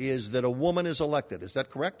about is that a woman is elected. Is that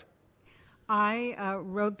correct? I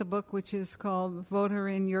wrote the book, which is called Vote Her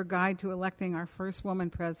In, Your Guide to Electing Our First Woman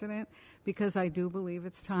President, because I do believe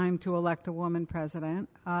it's time to elect a woman president.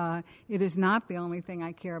 It is not the only thing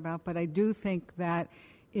I care about, but I do think that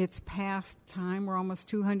it's past time. We're almost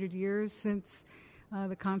 200 years since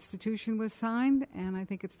the Constitution was signed, and I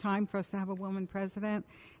think it's time for us to have a woman president.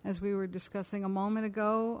 As we were discussing a moment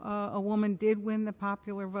ago, a woman did win the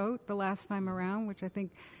popular vote the last time around, which I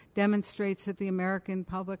think demonstrates that the American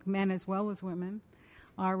public, men as well as women,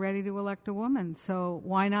 are ready to elect a woman. So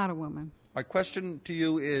why not a woman? My question to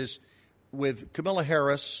you is, with Kamala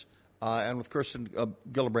Harris and with Kirsten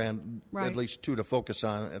Gillibrand, right, at least two to focus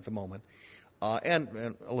on at the moment,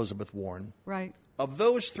 and Elizabeth Warren. Right. Of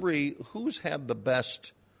those three, who's had the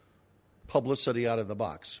best publicity out of the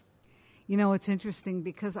box? You know, it's interesting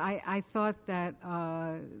because I thought that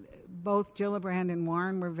both Gillibrand and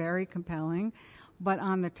Warren were very compelling. But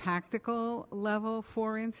on the tactical level,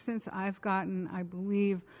 for instance, I've gotten, I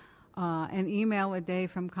believe, an email a day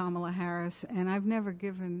from Kamala Harris, and I've never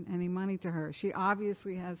given any money to her. She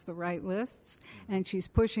obviously has the right lists, and she's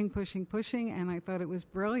pushing, and I thought it was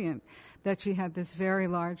brilliant that she had this very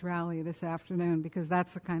large rally this afternoon, because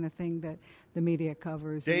that's the kind of thing that the media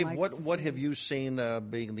covers. Dave, what have you seen,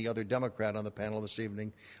 being the other Democrat on the panel this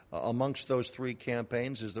evening, amongst those three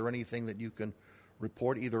campaigns? Is there anything that you can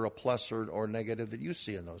report, either a plus or negative, that you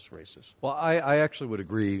see in those races? Well, I actually would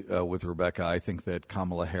agree with Rebecca. I think that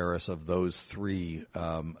Kamala Harris, of those three,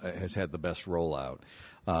 has had the best rollout.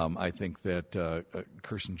 I think that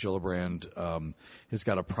Kirsten Gillibrand has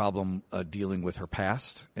got a problem dealing with her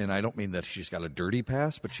past, and I don't mean that she's got a dirty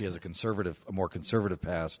past, but she has a more conservative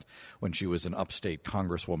past when she was an upstate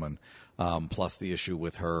congresswoman, plus the issue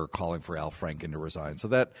with her calling for Al Franken to resign. So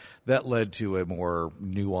that led to a more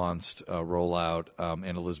nuanced rollout,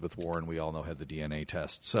 and Elizabeth Warren, we all know, had the DNA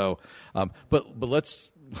test. So, but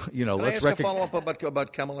let's, Can I ask a follow-up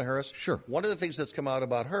about Kamala Harris? Sure. One of the things that's come out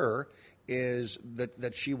about her is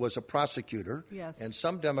that she was a prosecutor. Yes. And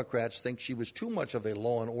some Democrats think she was too much of a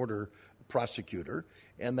law and order prosecutor,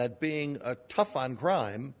 and that being tough on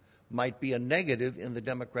crime might be a negative in the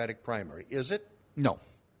Democratic primary. Is it? No.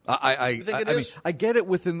 You think it is? mean, I get it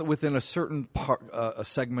within a certain part, a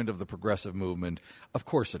segment of the progressive movement. Of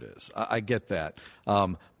course, it is. I get that.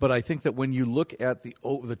 But I think that when you look at the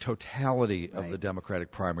totality of the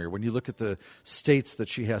Democratic primary, when you look at the states that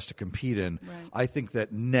she has to compete in, I think that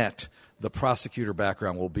the prosecutor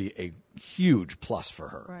background will be a huge plus for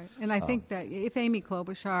her. Right, and I think that if Amy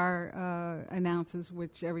Klobuchar announces,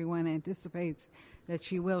 which everyone anticipates that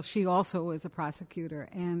she will, she also is a prosecutor,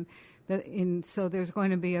 and so there's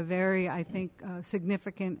going to be a very, I think,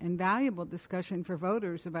 significant and valuable discussion for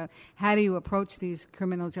voters about how do you approach these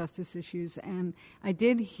criminal justice issues. And I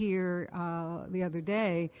did hear the other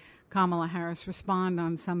day Kamala Harris respond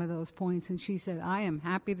on some of those points, and she said, I am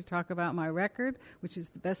happy to talk about my record, which is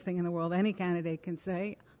the best thing in the world any candidate can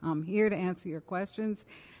say. I'm here to answer your questions.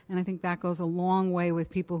 And I think that goes a long way with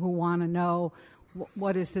people who want to know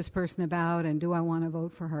what is this person about and do I want to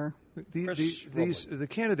vote for her. The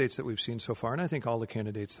candidates that we've seen so far, and I think all the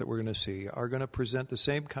candidates that we're going to see, are going to present the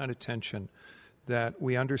same kind of tension that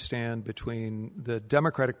we understand between the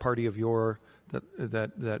Democratic Party of yore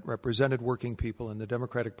that represented working people and the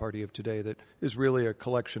Democratic Party of today that is really a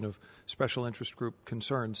collection of special interest group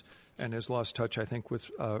concerns and has lost touch, I think, with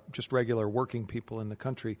just regular working people in the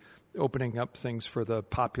country, opening up things for the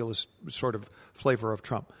populist sort of flavor of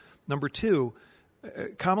Trump. Number two,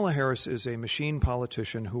 Kamala Harris is a machine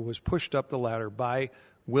politician who was pushed up the ladder by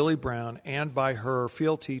Willie Brown and by her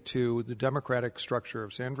fealty to the Democratic structure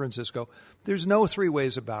of San Francisco. There's no three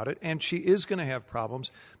ways about it, and she is going to have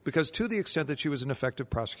problems because to the extent that she was an effective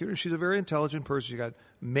prosecutor, she's a very intelligent person. She got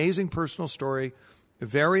amazing personal story,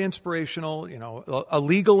 very inspirational, a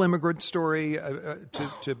legal immigrant story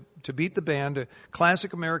to beat the band, a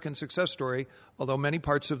classic American success story, although many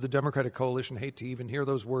parts of the Democratic coalition hate to even hear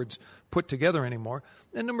those words put together anymore.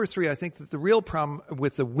 And number three, I think that the real problem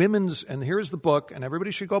with the women's, and here's the book, and everybody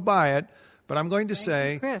should go buy it, but I'm going to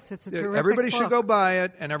say Chris, it's a terrific everybody book. should go buy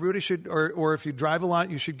it, and everybody should, or if you drive a lot,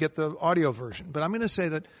 you should get the audio version. But I'm going to say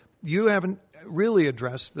that you haven't really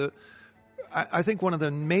addressed I think one of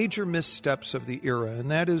the major missteps of the era,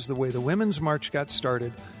 and that is the way the Women's March got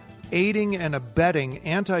started, aiding and abetting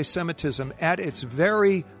anti-Semitism at its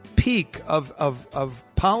very peak of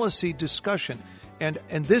policy discussion.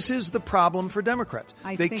 And this is the problem for Democrats.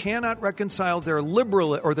 They cannot reconcile their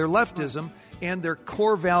liberal or their leftism and their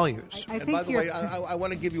core values. And by the way, I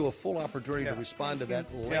want to give you a full opportunity to respond to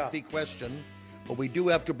that lengthy question, but we do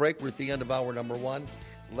have to break. We're at the end of hour number one.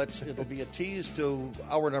 It'll be a tease to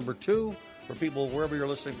hour number two. For people wherever you're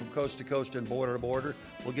listening from coast to coast and border to border,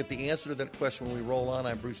 we'll get the answer to that question when we roll on.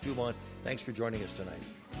 I'm Bruce Dumont. Thanks for joining us tonight.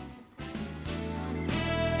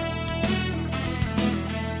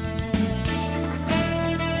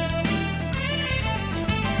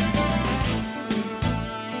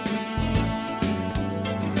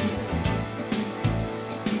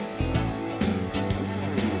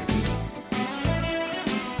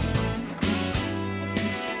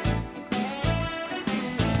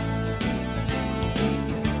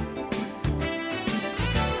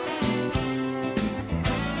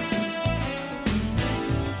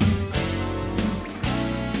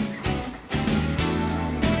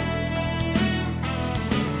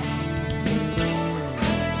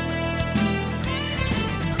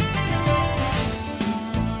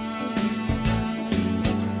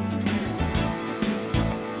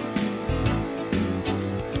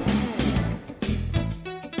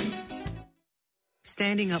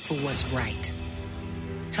 Standing up for what's right,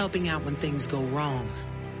 helping out when things go wrong,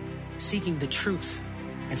 seeking the truth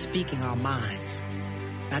and speaking our minds,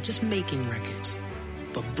 not just making records,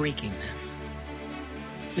 but breaking them.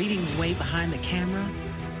 Leading the way behind the camera,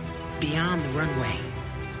 beyond the runway,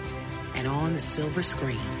 and on the silver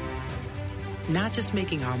screen. Not just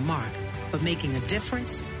making our mark, but making a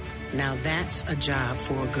difference. Now that's a job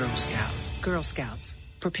for a Girl Scout. Girl Scouts,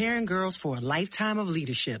 preparing girls for a lifetime of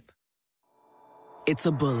leadership. It's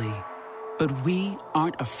a bully, but we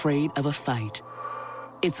aren't afraid of a fight.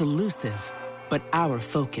 It's elusive, but our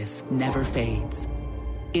focus never fades.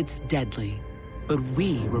 It's deadly, but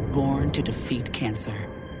we were born to defeat cancer.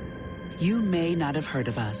 You may not have heard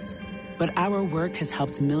of us, but our work has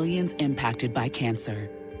helped millions impacted by cancer.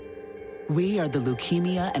 We are the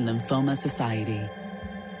Leukemia and Lymphoma Society.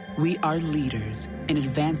 We are leaders in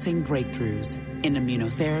advancing breakthroughs in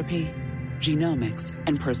immunotherapy, genomics,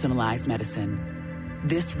 and personalized medicine.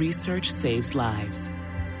 This research saves lives.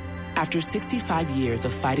 After 65 years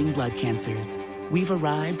of fighting blood cancers, we've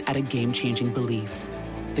arrived at a game-changing belief.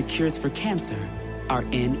 The cures for cancer are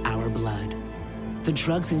in our blood. The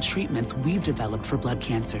drugs and treatments we've developed for blood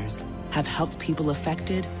cancers have helped people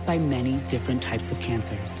affected by many different types of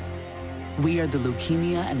cancers. We are the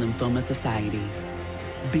Leukemia and Lymphoma Society.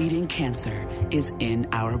 Beating cancer is in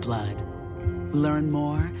our blood. Learn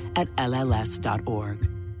more at LLS.org.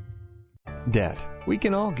 Debt. We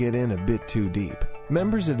can all get in a bit too deep.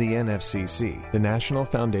 Members of the NFCC, the National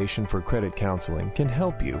Foundation for Credit Counseling, can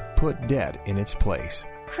help you put debt in its place.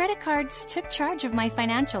 Credit cards took charge of my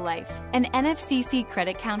financial life. An NFCC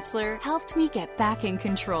credit counselor helped me get back in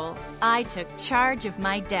control. I took charge of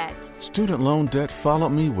my debt. Student loan debt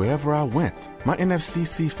followed me wherever I went. My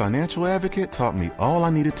NFCC financial advocate taught me all I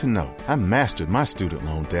needed to know. I mastered my student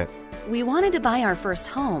loan debt. We wanted to buy our first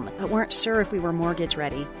home, but weren't sure if we were mortgage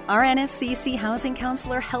ready. Our NFCC housing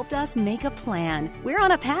counselor helped us make a plan. We're on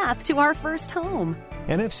a path to our first home.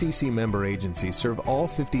 NFCC member agencies serve all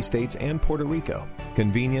 50 states and Puerto Rico.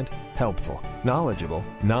 Convenient, helpful, knowledgeable,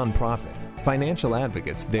 nonprofit. Financial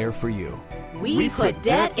advocates there for you. We put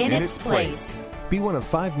debt in its place. Be one of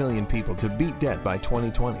 5 million people to beat debt by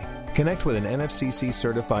 2020. Connect with an NFCC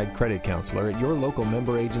certified credit counselor at your local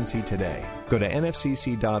member agency today. Go to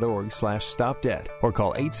nfcc.org/stopdebt or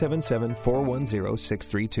call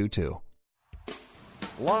 877-410-6322.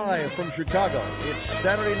 Live from Chicago, it's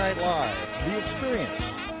Saturday Night Live, The Experience.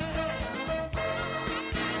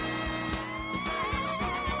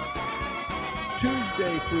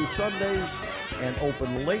 Tuesday through Sundays and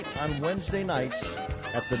open late on Wednesday nights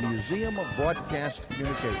at the Museum of Broadcast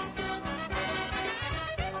Communications.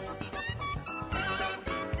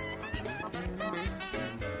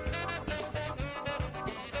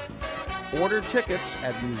 Order tickets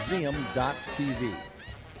at museum.tv.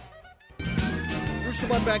 Bruce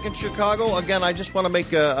Lamont back in Chicago. Again, I just want to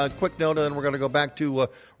make a quick note, and then we're going to go back to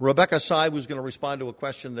Rebecca Seib, who's going to respond to a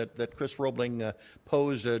question that Chris Roebling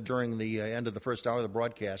posed during the end of the first hour of the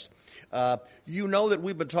broadcast. You know that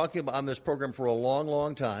we've been talking about on this program for a long,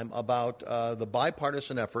 long time about the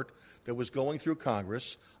bipartisan effort that was going through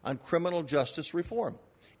Congress on criminal justice reform.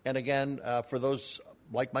 And again, for those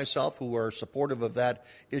like myself who are supportive of that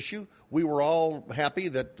issue, we were all happy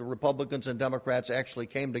that the Republicans and Democrats actually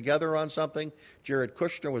came together on something. Jared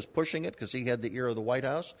Kushner was pushing it because he had the ear of the White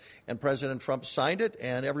House, and President Trump signed it,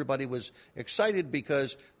 and everybody was excited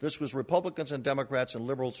because this was Republicans and Democrats and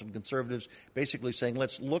liberals and conservatives basically saying,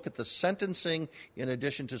 let's look at the sentencing in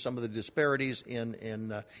addition to some of the disparities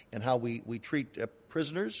in how we treat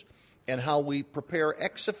prisoners and how we prepare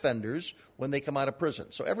ex-offenders when they come out of prison.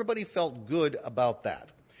 So everybody felt good about that.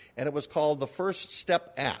 And it was called the First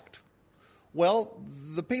Step Act. Well,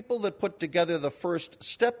 the people that put together the First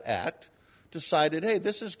Step Act decided, hey,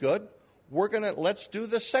 this is good. Let's do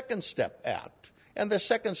the Second Step Act. And the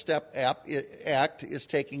Second Step Act is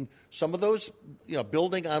taking some of those,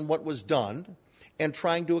 building on what was done and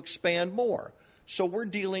trying to expand more. So we're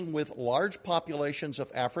dealing with large populations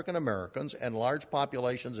of African Americans and large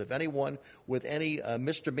populations of anyone with any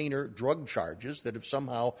misdemeanor drug charges that have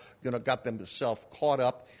somehow got themselves caught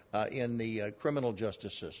up in the criminal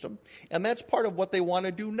justice system. And that's part of what they want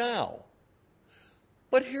to do now.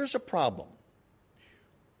 But here's a problem.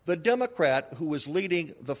 The Democrat who was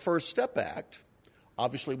leading the First Step Act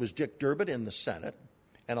obviously was Dick Durbin in the Senate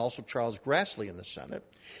and also Charles Grassley in the Senate.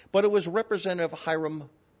 But it was Representative Hakeem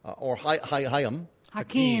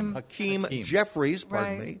Jeffries,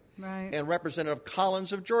 and Representative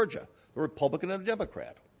Collins of Georgia, the Republican and the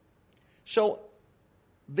Democrat. So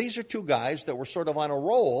these are two guys that were sort of on a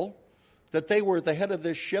roll, that they were the head of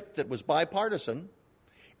this ship that was bipartisan,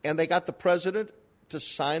 and they got the president to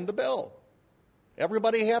sign the bill.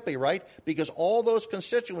 Everybody happy, right? Because all those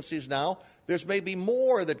constituencies now, there's maybe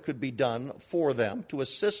more that could be done for them to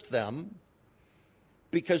assist them,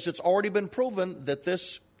 because it's already been proven that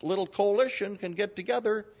this little coalition can get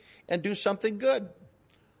together and do something good.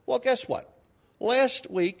 Well, guess what? Last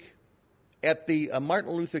week at the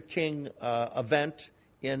Martin Luther King event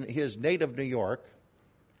in his native New York,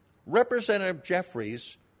 Representative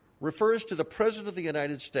Jeffries refers to the President of the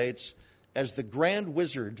United States as the Grand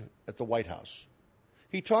Wizard at the White House.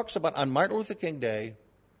 He talks about, on Martin Luther King Day,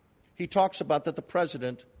 he talks about that the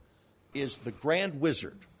President is the Grand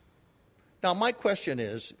Wizard. Now, my question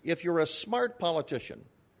is, if you're a smart politician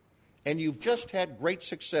and you've just had great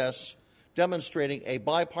success demonstrating a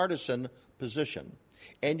bipartisan position,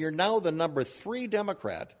 and you're now the number 3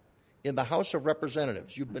 Democrat in the House of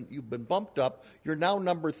Representatives, you've been bumped up, you're now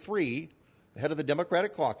number 3, the head of the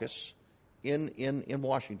Democratic caucus in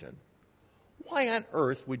Washington. Why on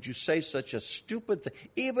earth would you say such a stupid thing,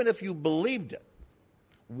 even if you believed it?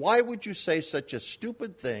 Why would you say such a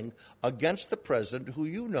stupid thing against the president who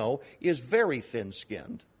you know is very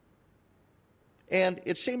thin-skinned? And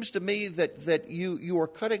it seems to me that you are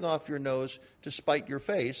cutting off your nose to spite your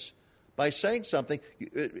face by saying something.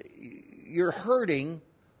 You're hurting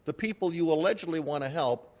the people you allegedly want to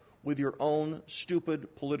help with your own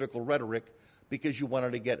stupid political rhetoric because you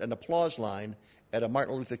wanted to get an applause line at a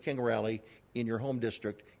Martin Luther King rally in your home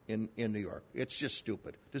district in New York. It's just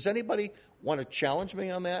stupid. Does anybody want to challenge me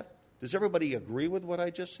on that? Does everybody agree with what I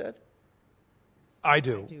just said? I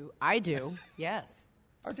do. I do. Yes.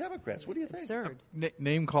 Our Democrats, what do you think? Absurd.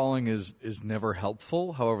 Name calling is never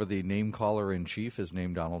helpful. However, the name caller in chief is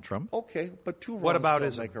named Donald Trump. Okay, but two wrongs What about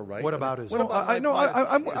don't make a right. What about his?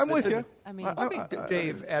 I'm with you. I mean,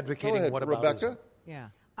 Dave advocating. Go ahead, what about Rebecca? yeah.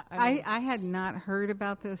 I had not heard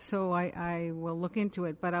about this, so I will look into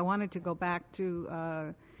it. But I wanted to go back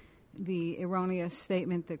to the erroneous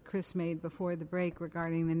statement that Chris made before the break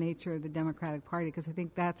regarding the nature of the Democratic Party, because I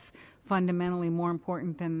think that's fundamentally more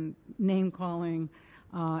important than name-calling,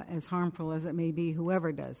 as harmful as it may be,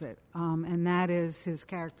 whoever does it. And that is his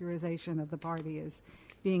characterization of the party as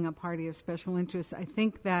being a party of special interest. I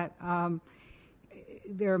think that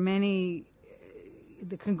there are many,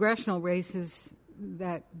 the congressional races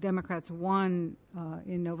that Democrats won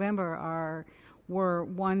in November were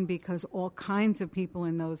won because all kinds of people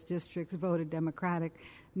in those districts voted Democratic,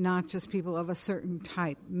 not just people of a certain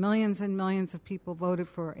type. Millions and millions of people voted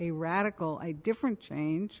for a radical, a different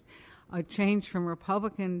change, a change from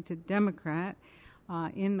Republican to Democrat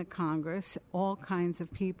in the Congress, all kinds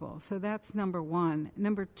of people. So that's number one.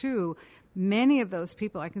 Number two, many of those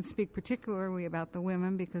people, I can speak particularly about the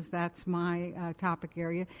women because that's my topic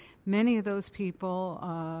area, many of those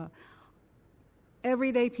people,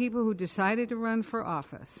 everyday people who decided to run for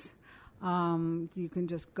office. You can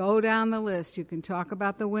just go down the list. You can talk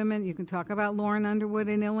about the women. You can talk about Lauren Underwood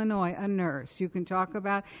in Illinois, a nurse. You can talk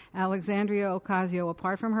about Alexandria Ocasio,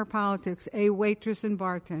 apart from her politics, a waitress and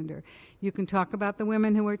bartender. You can talk about the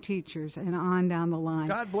women who are teachers, and on down the line.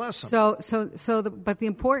 God bless them. But the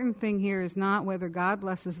important thing here is not whether God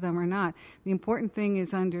blesses them or not. The important thing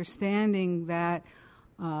is understanding that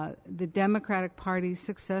the Democratic Party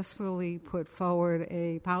successfully put forward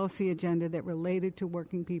a policy agenda that related to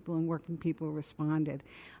working people, and working people responded.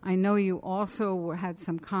 I know you also had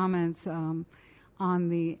some comments on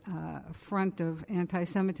the front of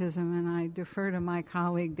anti-Semitism, and I defer to my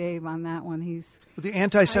colleague Dave on that one. He's the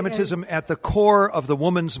anti-Semitism at the core of the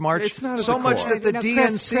Women's March. It's not so much core. that the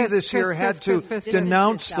DNC this year had to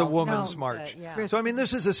denounce the Women's March. So I mean,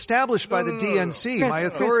 this is established by the DNC. My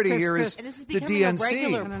authority here is the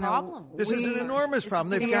DNC. Problem. This is an enormous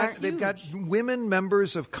problem. They've got women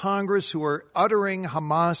members of Congress who are uttering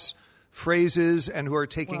Hamas phrases and who are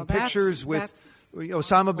taking pictures with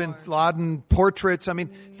Osama bin Laden portraits. I mean,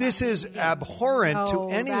 this is abhorrent to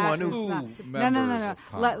anyone who. No.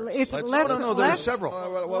 There are several.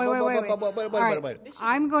 Wait.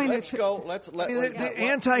 I'm going Let's to go. The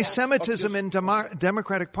anti-Semitism in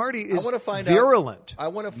Democratic Party is find virulent. I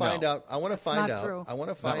want to find out. I want to find not out. true. I want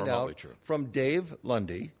to It's not find remotely out true. from Dave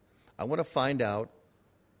Lundy. I want to find out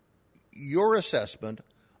your assessment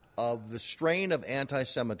of the strain of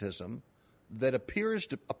anti-Semitism that appears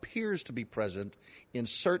to be present in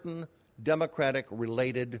certain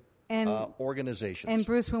Democratic-related organizations. And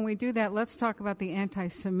Bruce, when we do that, let's talk about the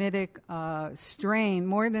anti-Semitic strain,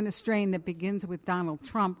 more than a strain that begins with Donald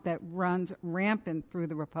Trump that runs rampant through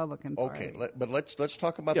the Republican Party. Okay, but let's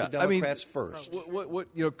talk about the Democrats first.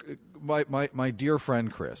 My dear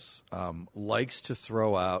friend Chris likes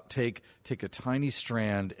to take a tiny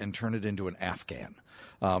strand and turn it into an Afghan.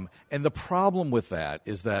 And the problem with that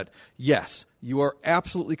is that, yes, you are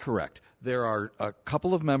absolutely correct. There are a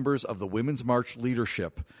couple of members of the Women's March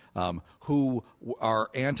leadership who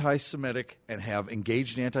are anti-Semitic and have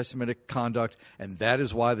engaged in anti-Semitic conduct, and that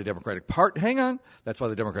is why the Democratic Party that's why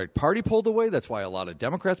the Democratic Party pulled away. That's why a lot of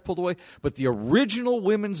Democrats pulled away. But the original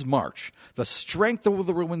Women's March, the strength of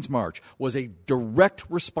the Women's March, was a direct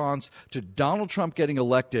response to Donald Trump getting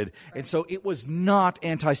elected, and so it was not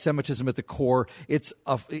anti-Semitism at the core.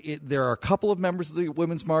 There are a couple of members of the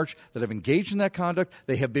Women's March that have engaged in that conduct.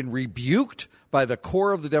 They have been rebuked by the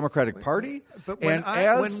core of the Democratic Party. But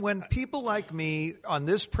when people like me on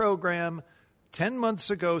this program 10 months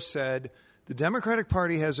ago said the Democratic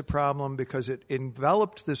Party has a problem because it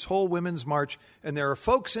enveloped this whole Women's March, and there are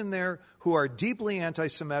folks in there who are deeply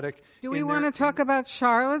anti-Semitic. Do we want to talk about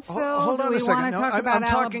Charlottesville? Hold on a second.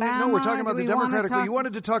 We're talking about the Democratic Party. You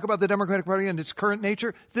wanted to talk about the Democratic Party and its current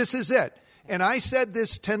nature? This is it. And I said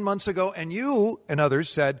this 10 months ago, and you and others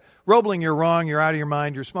said, Roebling, you're wrong, you're out of your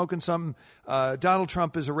mind, you're smoking something. Donald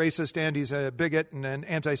Trump is a racist and he's a bigot and an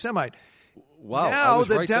anti-Semite. Wow, now I was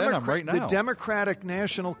the right then, I'm right now. The Democratic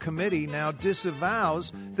National Committee now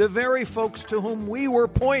disavows the very folks to whom we were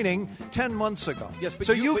pointing 10 months ago. Yes, but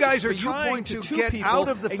so you guys are but you trying point to two get people, out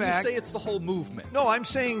of the and fact. You say it's the whole movement. No, I'm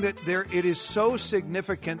saying that it is so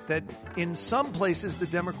significant that in some places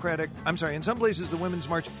in some places the Women's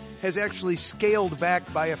March has actually scaled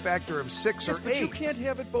back by a factor of 6 or 8. But you can't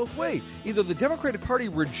have it both ways. Either the Democratic Party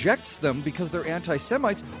rejects them because they're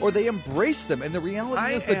anti-Semites, or they embrace them. And the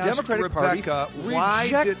reality is the Democratic Party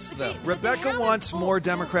rejects them. Rebecca wants more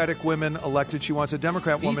Democratic women elected. She wants a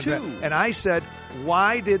Democrat woman. too. And I said,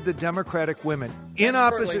 why did the Democratic women, in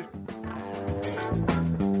opposition...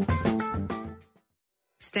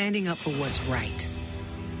 Standing up for what's right.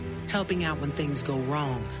 Helping out when things go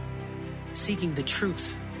wrong. Seeking the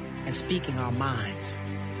truth and speaking our minds.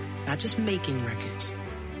 Not just making records,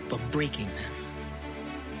 but breaking them.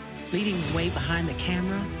 Leading the way behind the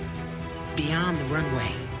camera, beyond the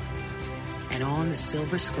runway, and on the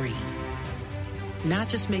silver screen. Not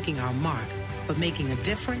just making our mark, but making a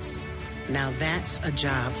difference. Now that's a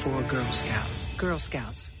job for a Girl Scout. Girl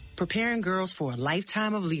Scouts, preparing girls for a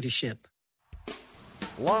lifetime of leadership.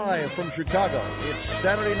 Live from Chicago, it's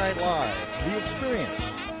Saturday Night Live, The Experience.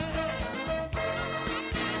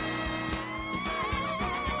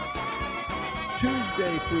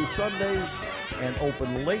 Tuesday through Sundays and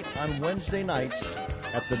open late on Wednesday nights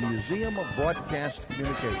at the Museum of Broadcast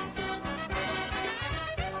Communications.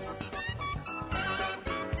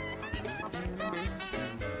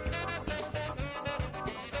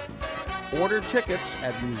 Order tickets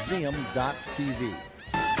at museum.tv.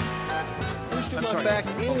 We're still back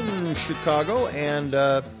in Chicago, and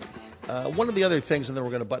one of the other things, and then we're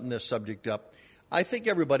going to button this subject up, I think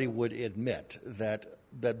everybody would admit that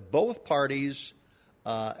both parties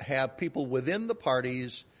have people within the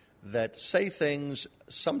parties that say things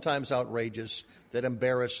sometimes outrageous that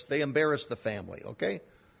embarrass the family, okay?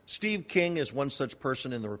 Steve King is one such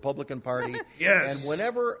person in the Republican Party. Yes.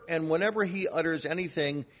 And whenever he utters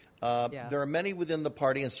anything, there are many within the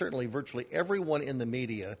party, and certainly virtually everyone in the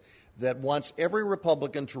media, that wants every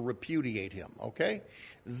Republican to repudiate him, okay?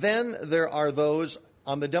 Then there are those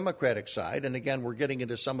on the Democratic side, and again, we're getting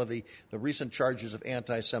into some of the recent charges of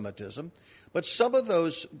anti-Semitism, but some of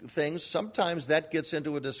those things, sometimes that gets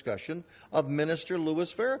into a discussion of Minister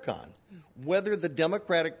Louis Farrakhan, whether the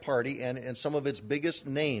Democratic Party and some of its biggest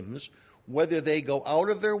names, whether they go out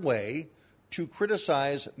of their way to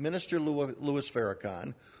criticize Minister Louis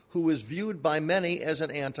Farrakhan, who is viewed by many as an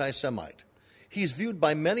anti-Semite. He's viewed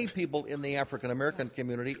by many people in the African-American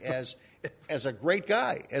community as a great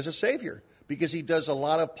guy, as a savior, because he does a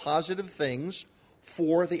lot of positive things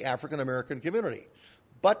for the African-American community.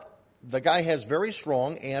 But the guy has very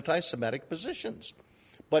strong anti-Semitic positions.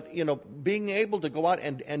 But, being able to go out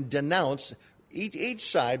and denounce, each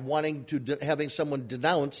side wanting to having someone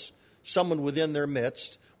denounce someone within their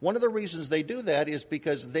midst, one of the reasons they do that is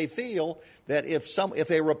because they feel that if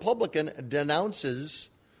a Republican denounces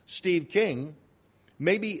Steve King,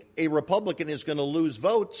 maybe a Republican is going to lose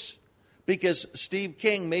votes because Steve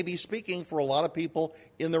King may be speaking for a lot of people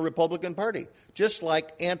in the Republican Party, just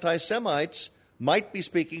like anti-Semites might be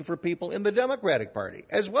speaking for people in the Democratic Party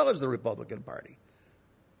as well as the Republican Party.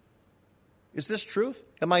 Is this truth?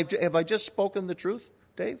 Have I just spoken the truth,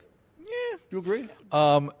 Dave? Yeah. Do you agree?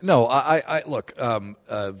 No, I look.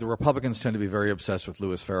 The Republicans tend to be very obsessed with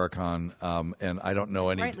Louis Farrakhan, and I don't know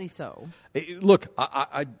any. Rightly so. Look,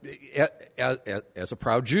 I as a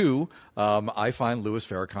proud Jew, I find Louis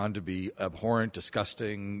Farrakhan to be abhorrent,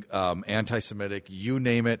 disgusting, anti-Semitic. You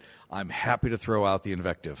name it, I'm happy to throw out the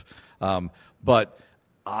invective. But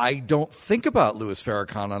I don't think about Louis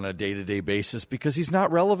Farrakhan on a day-to-day basis because he's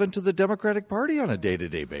not relevant to the Democratic Party on a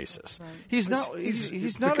day-to-day basis. Right. He's not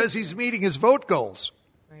because he's meeting his vote goals.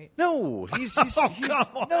 Right? No, he's come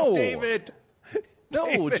on, no, David.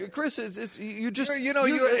 No, Chris, you just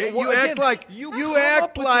you act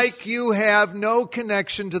like you have no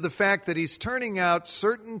connection to the fact that he's turning out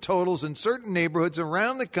certain totals in certain neighborhoods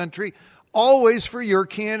around the country, always for your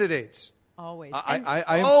candidates. Always.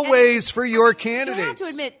 Always for your candidates. You have to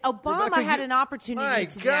admit, Obama Rebecca, had an opportunity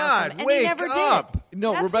to God, denounce him, and wake he never up. did.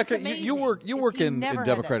 No, That's Rebecca, what's you work amazing, in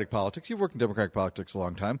Democratic politics. You've worked in Democratic politics a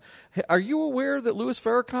long time. Are you aware that Louis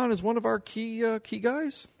Farrakhan is one of our key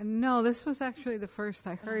guys? No, this was actually the first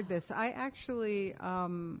I heard this. I actually,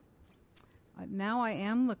 now I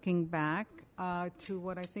am looking back to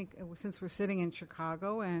what I think, since we're sitting in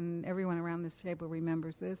Chicago and everyone around this table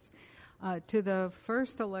remembers this, to the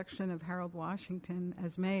first election of Harold Washington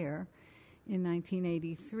as mayor in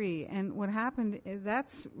 1983. And what happened,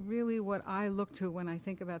 that's really what I look to when I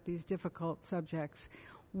think about these difficult subjects.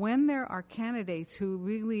 when there are candidates who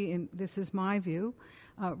really, and this is my view,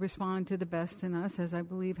 respond to the best in us, as I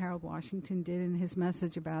believe Harold Washington did in his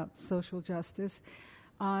message about social justice,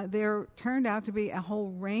 there turned out to be a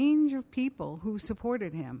whole range of people who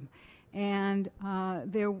supported him. And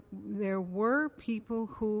there were people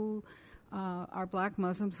who are black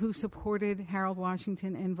Muslims who supported Harold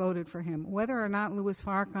Washington and voted for him. Whether or not Louis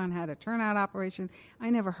Farrakhan had a turnout operation,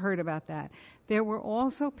 I never heard about that. There were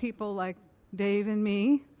also people like Dave and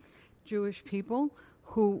me, Jewish people,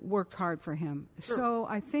 who worked hard for him. Sure. So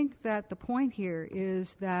I think that the point here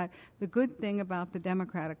is that the good thing about the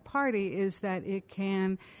Democratic Party is that it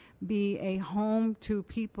can be a home to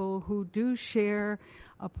people who do share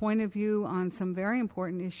a point of view on some very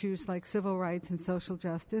important issues like civil rights and social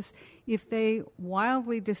justice. If they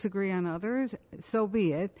wildly disagree on others, so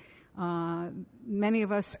be it. Many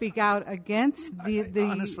of us speak out against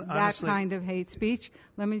honestly, that kind of hate speech.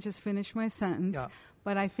 Let me just finish my sentence. Yeah.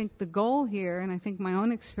 But I think the goal here, and I think my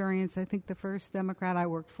own experience, I think the first Democrat I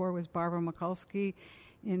worked for was Barbara Mikulski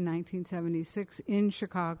in 1976 in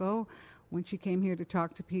Chicago when she came here to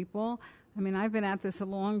talk to people. I mean, I've been at this a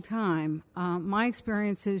long time. My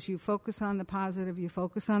experience is you focus on the positive, you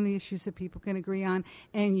focus on the issues that people can agree on,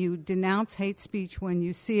 and you denounce hate speech when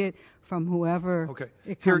you see it from whoever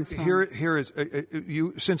it comes from. Here is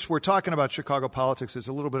since we're talking about Chicago politics, there's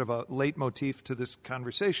a little bit of a leitmotif to this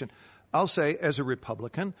conversation. I'll say, as a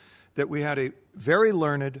Republican, that we had a very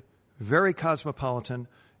learned, very cosmopolitan,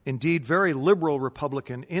 indeed very liberal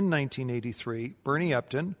Republican in 1983, Bernie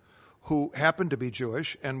Epton, who happened to be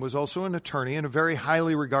Jewish and was also an attorney and a very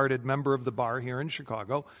highly regarded member of the bar here in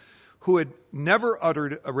Chicago, who had never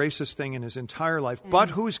uttered a racist thing in his entire life, but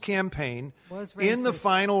whose campaign in the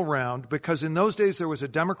final round, because in those days there was a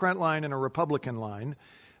Democrat line and a Republican line,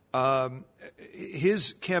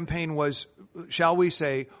 his campaign was, shall we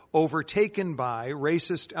say, overtaken by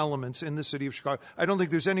racist elements in the city of Chicago. I don't think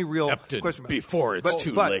there's any real question before it's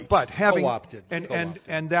too late. But having co-opted,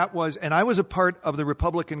 and that was, and I was a part of the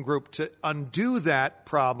Republican group to undo that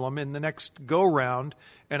problem in the next go round.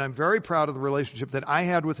 And I'm very proud of the relationship that I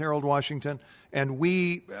had with Harold Washington, and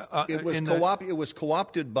we it was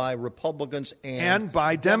co-opted by Republicans and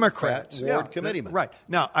by Democrats, ward committeemen. Right.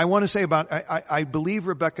 Now, I want to say about I believe,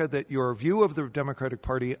 Rebecca, that your view of the Democratic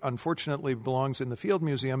Party unfortunately belongs in the Field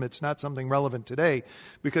Museum. It's not something relevant today,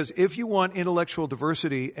 because if you want intellectual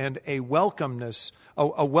diversity and a welcomeness,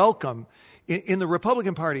 a welcome in the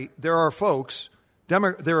Republican Party, there are folks.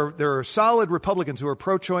 There are solid Republicans who are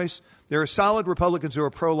pro-choice. There are solid Republicans who are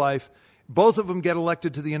pro-life. Both of them get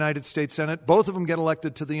elected to the United States Senate. Both of them get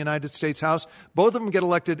elected to the United States House. both of them get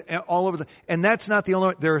elected all over and that's not the only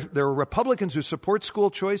one. There are Republicans who support school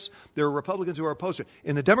choice. There are Republicans who are opposed to it.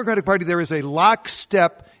 In the Democratic Party, there is a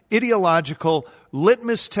lockstep ideological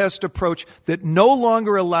litmus test approach that no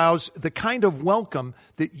longer allows the kind of welcome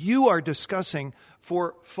that you are discussing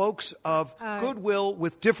for folks of goodwill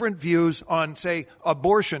with different views on, say,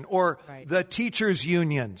 abortion or the teachers'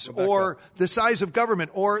 unions or the size of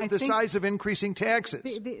government or the size of increasing taxes.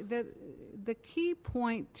 The key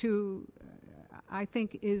point to, I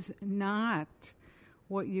think, is not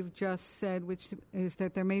what you've just said, which is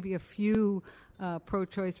that there may be a few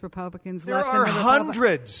pro-choice Republicans there left. There are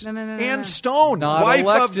hundreds. No. Ann Stone, not wife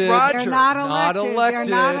elected. of Roger. They're not elected. They're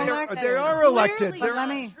not elected. They are elected.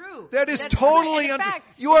 That is That's totally in fact,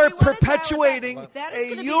 you are perpetuating that a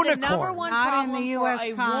is unicorn. Be the number one not problem in the US for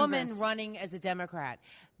a Congress. woman running as a Democrat.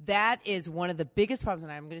 That is one of the biggest problems,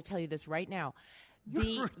 and I'm going to tell you this right now.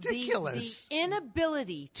 You're ridiculous. The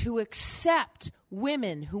inability to accept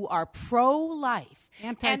women who are pro-life.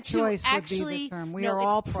 Anti-choice would be the term. We are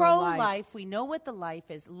all pro-life. We know what the life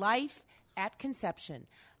is. Life at conception.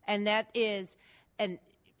 And that is, and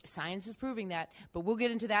science is proving that, but we'll get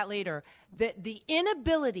into that later. The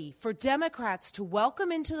inability for Democrats to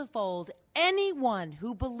welcome into the fold anyone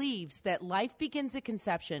who believes that life begins at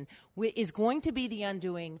conception is going to be the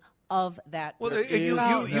undoing of that. Well, you've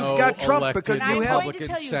got Trump because you have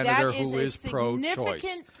Republican senator who is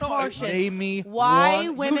pro-choice. Name me why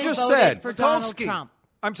one. women You just voted said for Donald Trump.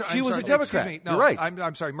 She was a Democrat. Excuse me. No, You're right.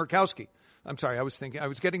 I'm sorry, Murkowski. I'm sorry. I was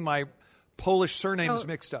getting my Polish surnames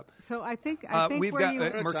mixed up. So I think we've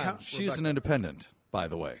where got she's an independent, by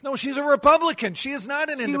the way. No, she's a Republican. She is not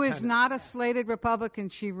an independent. She was not a slated Republican.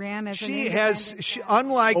 She ran as an independent.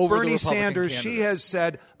 Unlike Over Bernie the Republican Sanders, candidate. she has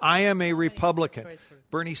said, I am a Republican.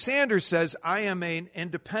 Bernie Sanders says, I am an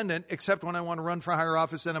independent, except when I want to run for higher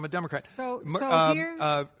office, then I'm a Democrat.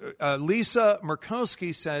 Lisa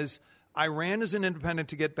Murkowski says, I ran as an independent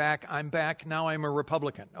to get back. I'm back. Now I'm a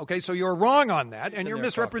Republican. Okay, so you're wrong on that, and you're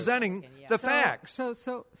misrepresenting the facts.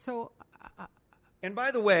 So And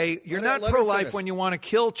by the way, you're Let her not pro-life finish. when you want to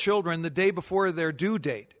kill children the day before their due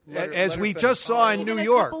date, Let as her we finish. just saw in Even New a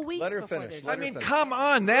York. couple weeks Let her before finish. they're Let I her mean, finish. come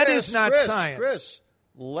on, that is not science. Chris,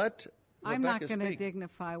 let I'm Rebecca not going to speak.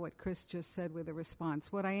 dignify what Chris just said with a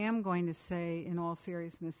response. What I am going to say in all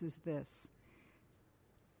seriousness is this.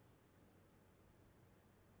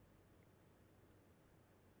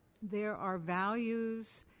 There are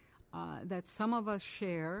values that some of us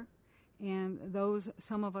share, and those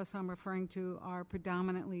some of us I'm referring to are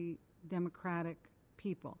predominantly democratic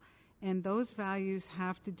people. And those values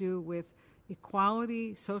have to do with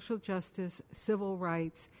equality, social justice, civil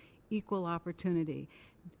rights, equal opportunity.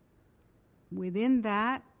 Within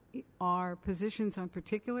that are positions on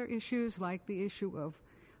particular issues like the issue of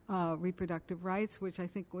reproductive rights, which I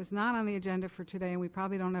think was not on the agenda for today, and we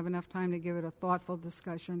probably don't have enough time to give it a thoughtful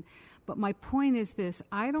discussion. But my point is this.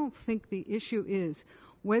 I don't think the issue is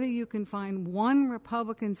whether you can find one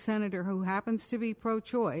Republican senator who happens to be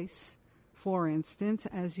pro-choice, for instance,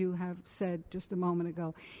 as you have said just a moment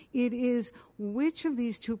ago. It is which of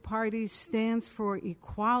these two parties stands for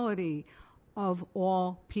equality of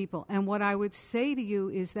all people. And what I would say to you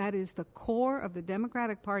is that is the core of the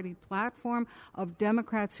Democratic Party platform of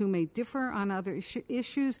Democrats who may differ on other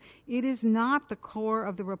issues. It is not the core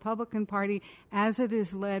of the Republican Party as it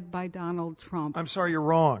is led by Donald Trump. I'm sorry, you're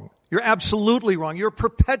wrong. You're absolutely wrong. You're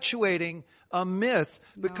perpetuating a myth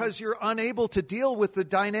because you're unable to deal with the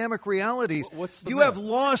dynamic realities. What's the you myth? have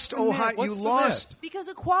lost Ohio. What's You the lost. myth? Because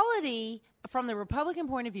equality, from the Republican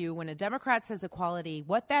point of view, when a Democrat says equality,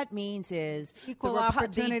 what that means is Equal the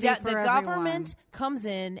opportunity for the everyone. government comes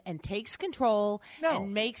in and takes control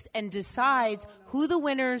and makes and decides who the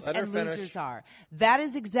winners Let her and finish. losers are. That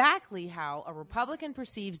is exactly how a Republican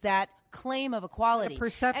perceives that claim of equality. The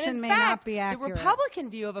perception and in may fact, not be accurate. The Republican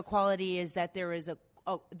view of equality is that there is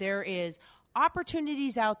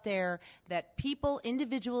opportunities out there that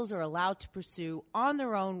individuals are allowed to pursue on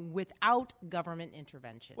their own without government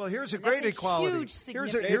intervention. Well, here's a And great that's equality. Huge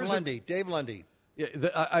Here's significance. Dave Lundy.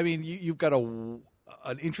 Yeah, I mean, you've got an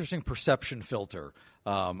interesting perception filter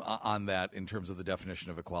on that in terms of the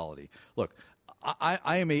definition of equality. Look,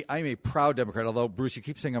 I am a proud Democrat, although, Bruce, you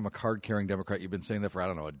keep saying I'm a card-carrying Democrat. You've been saying that for, I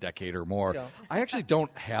don't know, a decade or more. Yeah. I actually don't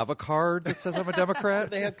have a card that says I'm a Democrat.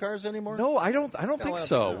 Do they have cars anymore? No, I don't think I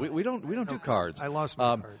so. don't We don't do cards. I lost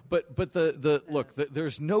my card. But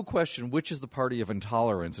there's no question which is the party of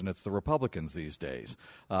intolerance, and it's the Republicans these days.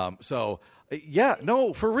 For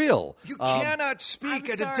real. You cannot speak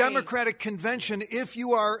I'm at sorry. a Democratic convention if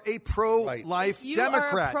you are a pro-life If you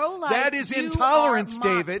Democrat. are pro-life, that is you intolerance, are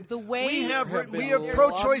mocked. David. The way we have There's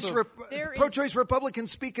pro-choice lots of- There is- pro-choice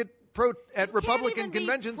Republicans speak at Republican Can't even be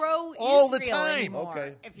conventions pro-Israel all the time. anymore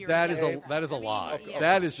Okay. if you're That is Democrat. a lie. yeah.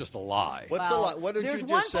 That is just a lie. What's a lot? What did There's you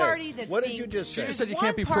one just say? party that's What did being- you just say? You said you There's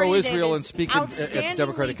can't be one party pro-Israel that and is speak at the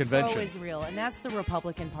Democratic outstandingly convention. pro-Israel, and that's the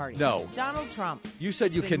Republican Party. No. Donald Trump. You said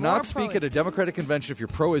has you been cannot more speak at a pro-Israel. Democratic convention if you're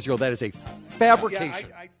pro-Israel. That is a fabrication.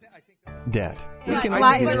 Debt. We It's can like-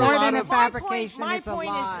 all it's get more in- than a My fabrication. my It's a point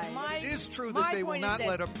lie. It is true my that they will point not is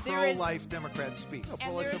let a this. There is- pro-life Democrat speak. and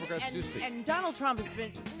Pro-life there's- Democrats and- do speak. And Donald Trump has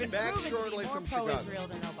been Back proven to shortly be more from Chicago. pro-Israel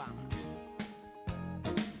than Obama.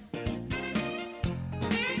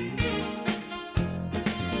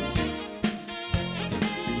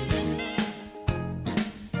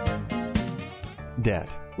 Debt.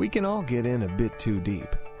 We can all get in a bit too deep.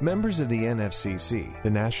 Members of the NFCC, the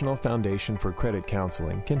National Foundation for Credit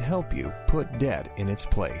Counseling, can help you put debt in its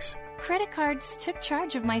place. Credit cards took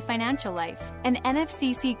charge of my financial life. An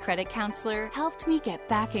NFCC credit counselor helped me get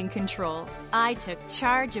back in control. I took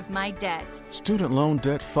charge of my debt. Student loan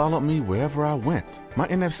debt followed me wherever I went. My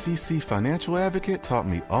NFCC financial advocate taught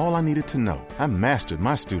me all I needed to know. I mastered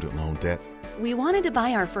my student loan debt. We wanted to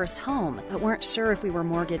buy our first home, but weren't sure if we were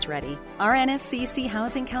mortgage ready. Our NFCC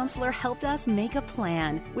housing counselor helped us make a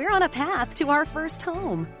plan. We're on a path to our first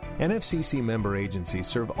home. NFCC member agencies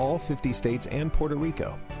serve all 50 states and Puerto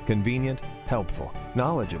Rico. Convenient, helpful,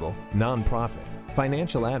 knowledgeable, nonprofit.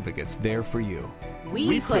 Financial advocates there for you.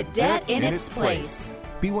 We put debt in its place.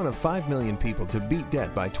 Be one of 5 million people to beat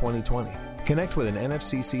debt by 2020. Connect with an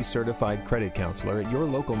NFCC certified credit counselor at your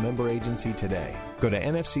local member agency today. Go to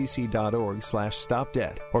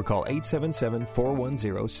nfcc.org/stopdebt or call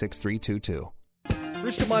 877-410-6322.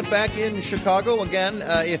 Bruce Dumont back in Chicago again.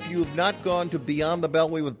 If you've not gone to Beyond the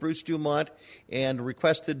Beltway with Bruce Dumont and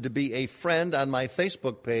requested to be a friend on my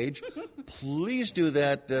Facebook page, please do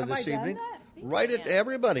that this evening. Write it to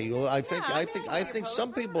everybody. Well, I think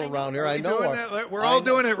some people around here I know are. We're all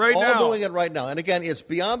doing it right now. All doing it right now. And again, it's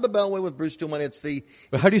Beyond the Beltway with Bruce Dumont. It's the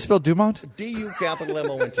But how do you spell Dumont? DU capital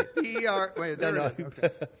MONT. Wait, there No, it is. Okay.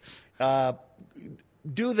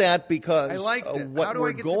 do that because I liked it. what How do we're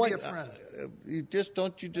I get going. to be a friend? You just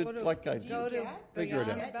don't. You just like I do. Figure it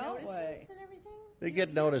out. Beltway. They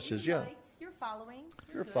get notices. Yeah, You're following.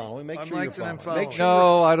 you're following. Make I'm sure you're liked and I'm following. Make following.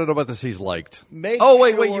 sure. No, I don't know about this. He's liked. Make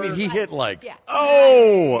wait, sure- you mean he hit like? Yeah.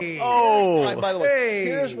 Oh. By the way, Hey.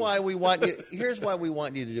 here's why we want you. Here's why we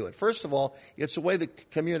want you to do it. First of all, it's a way to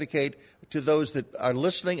communicate to those that are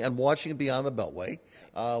listening and watching Beyond the Beltway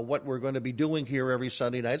what we're going to be doing here every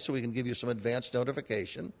Sunday night, so we can give you some advance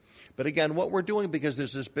notification. But again, what we're doing, because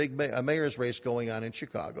there's this big mayor's race going on in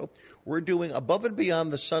Chicago, we're doing above and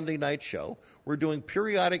beyond the Sunday night show. We're doing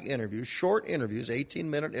periodic interviews, short interviews,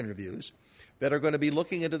 18-minute interviews, that are going to be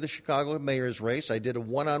looking into the Chicago mayor's race. I did a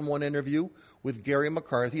one-on-one interview with Gary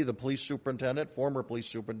McCarthy, the police superintendent, former police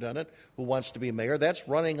superintendent, who wants to be mayor. That's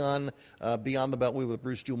running on Beyond the Beltway with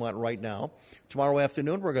Bruce Dumont right now. Tomorrow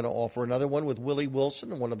afternoon, we're going to offer another one with Willie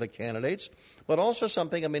Wilson, one of the candidates. But also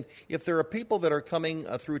something, I mean, if there are people that are coming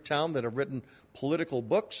through town that have written political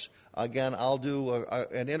books, again, I'll do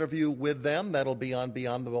an interview with them. That'll be on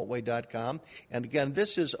BeyondTheBeltway.com. And again,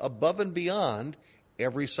 this is above and beyond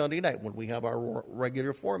every Sunday night when we have our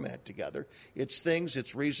regular format together. It's things,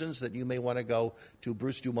 it's reasons that you may want to go to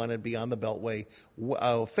Bruce Dumont and Beyond the Beltway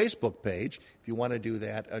Facebook page if you want to do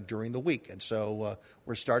that during the week. And so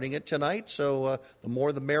we're starting it tonight, so the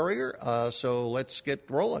more the merrier. So let's get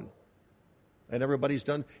rolling. And everybody's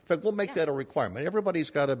done. In fact, we'll make that a requirement. Everybody's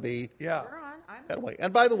got to be that way.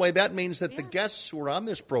 And by the way, that means that the guests who are on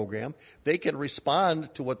this program, they can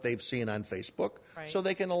respond to what they've seen on Facebook, so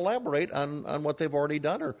they can elaborate on what they've already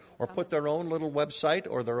done, or put their own little website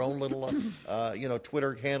or their own little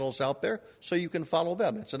Twitter handles out there, so you can follow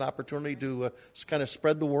them. It's an opportunity to kind of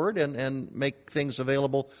spread the word and make things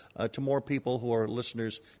available to more people who are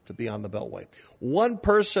listeners to Beyond the Beltway. One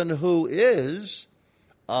person who is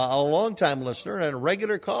a longtime listener and a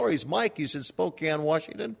regular caller, he's Mike. He's in Spokane,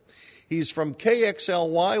 Washington. He's from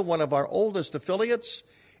KXLY, one of our oldest affiliates,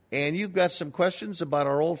 and you've got some questions about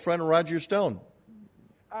our old friend Roger Stone.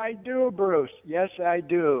 I do, Bruce. Yes, I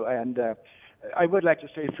do. And I would like to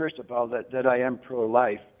say, first of all, that I am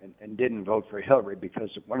pro-life and didn't vote for Hillary because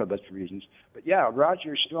of one of those reasons. But yeah,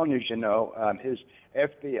 Roger Stone, as you know, his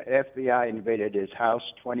FBI invaded his house,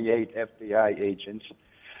 28 FBI agents,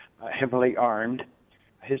 heavily armed.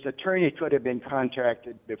 His attorney could have been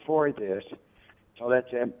contacted before this. So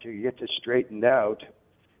that's to get this straightened out.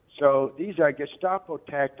 So these are Gestapo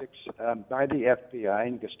tactics by the FBI,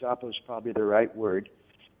 and Gestapo is probably the right word.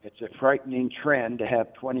 It's a frightening trend to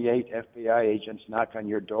have 28 FBI agents knock on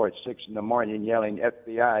your door at 6 a.m. yelling,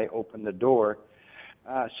 "FBI, open the door."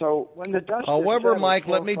 So when the dust. However, Mike,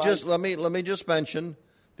 let me just mention,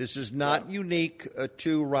 this is not unique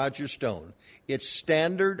to Roger Stone. It's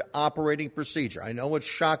standard operating procedure. I know it's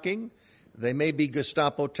shocking. They may be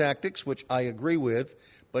Gestapo tactics, which I agree with,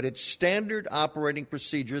 but it's standard operating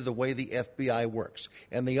procedure the way the FBI works.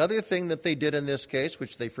 And the other thing that they did in this case,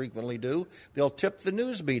 which they frequently do, they'll tip the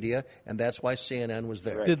news media, and that's why CNN was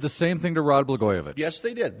there. Did the same thing to Rod Blagojevich. Yes,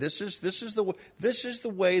 they did. This is the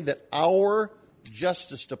way that our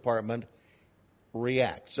Justice Department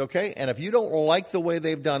reacts, okay? And if you don't like the way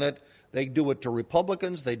they've done it, they do it to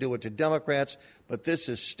Republicans, they do it to Democrats, but this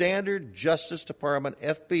is standard Justice Department,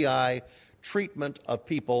 FBI treatment of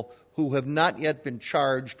people who have not yet been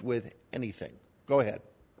charged with anything. Go ahead.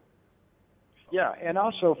 Yeah, and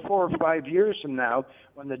also 4 or 5 years from now,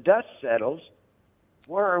 when the dust settles,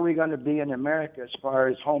 where are we going to be in America as far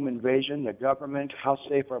as home invasion, the government? How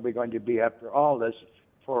safe are we going to be after all this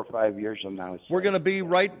 4 or 5 years from now? We're going to be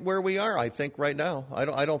right where we are, I think, right now.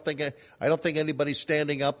 I don't think anybody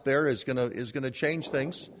standing up there is going to change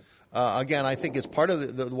things. Again, I think it's part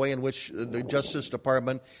of the way in which the Justice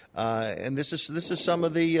Department, and this is some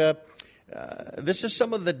of the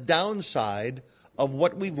downside of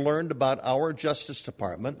what we've learned about our Justice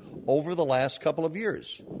Department over the last couple of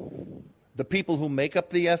years. The people who make up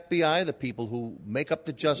the FBI, the people who make up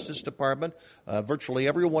the Justice Department, virtually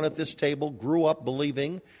everyone at this table grew up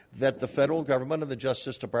believing that the federal government and the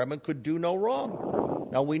Justice Department could do no wrong.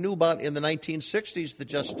 Now, we knew about in the 1960s the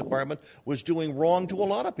Justice Department was doing wrong to a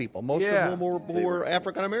lot of people, most of whom were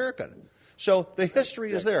African American. So the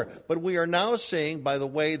history is there. But we are now seeing, by the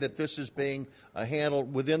way that this is being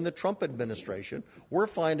handled within the Trump administration, we're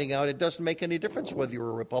finding out it doesn't make any difference whether you're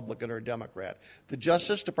a Republican or a Democrat. The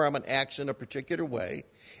Justice Department acts in a particular way,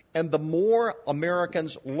 and the more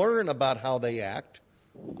Americans learn about how they act,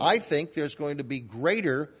 I think there's going to be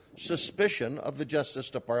greater suspicion of the Justice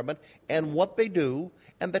Department and what they do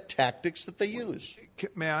and the tactics that they use.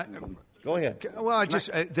 May I? Go ahead. Well,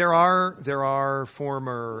 there are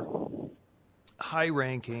former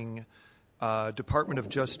high-ranking Department of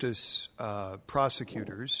Justice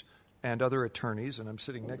prosecutors and other attorneys, and I'm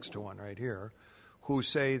sitting next to one right here, who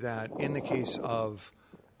say that in the case of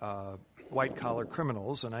white-collar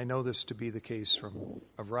criminals, and I know this to be the case from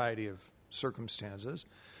a variety of circumstances,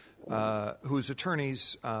 whose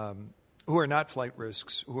attorneys, who are not flight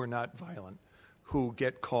risks, who are not violent, who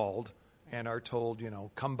get called and are told,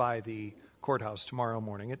 come by the courthouse tomorrow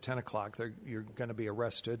morning at 10 o'clock. You're going to be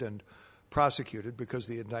arrested and prosecuted because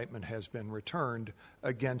the indictment has been returned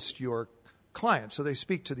against your client. So they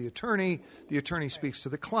speak to the attorney speaks to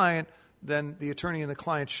the client, then the attorney and the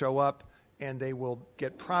client show up, and they will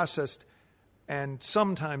get processed. And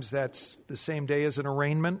sometimes that's the same day as an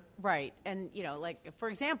arraignment. Right. And, like, for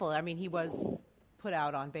example, he was put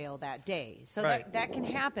out on bail that day. So right. that can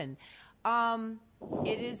happen.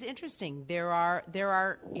 It is interesting.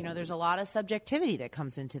 There's a lot of subjectivity that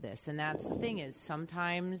comes into this. And that's the thing is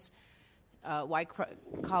sometimes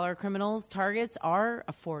white-collar criminals, targets, are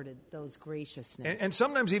afforded those graciousness. And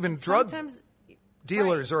sometimes even drug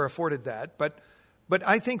dealers are afforded that. But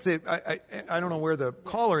I think that I don't know where the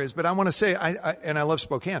caller is, but I want to say and I love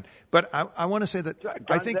Spokane, but I want to say that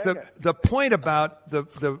I think the point about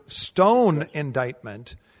the Stone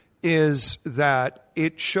indictment is that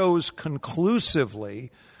it shows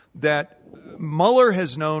conclusively that Mueller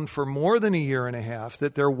has known for more than a year and a half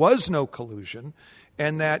that there was no collusion,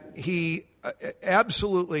 and that he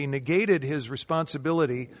absolutely negated his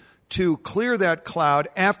responsibility to clear that cloud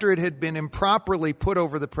after it had been improperly put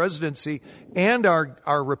over the presidency and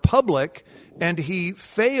our republic, and he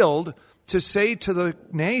failed to say to the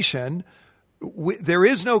nation, there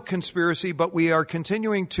is no conspiracy, but we are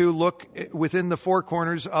continuing to look within the four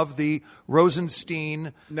corners of the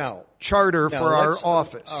Rosenstein charter for our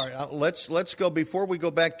office. All right, let's go. Before we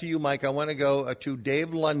go back to you, Mike, I want to go to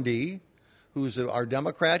Dave Lundy, who's our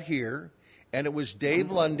Democrat here. And it was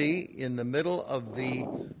Dave Lundy in the middle of the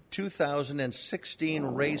 2016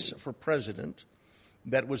 race for president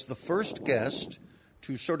that was the first guest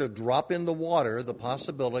to sort of drop in the water the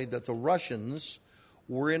possibility that the Russians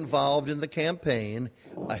were involved in the campaign,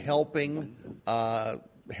 helping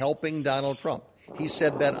Donald Trump. He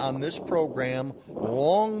said that on this program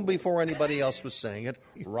long before anybody else was saying it.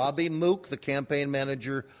 Robbie Mook, the campaign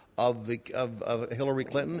manager of Hillary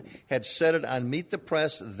Clinton, had said it on Meet the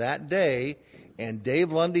Press that day, and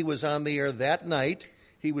Dave Lundy was on the air that night.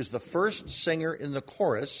 He was the first singer in the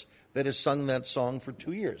chorus that has sung that song for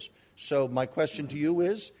 2 years. So my question to you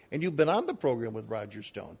is, and you've been on the program with Roger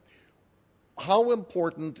Stone, how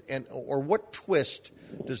important or what twist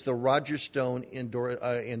does the Roger Stone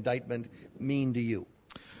indictment mean to you?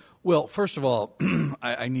 Well, first of all,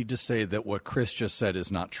 I need to say that what Chris just said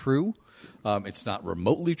is not true. It's not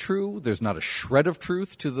remotely true. There's not a shred of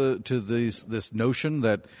truth to this notion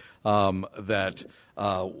that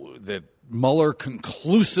Mueller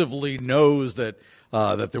conclusively knows that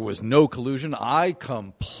there was no collusion. I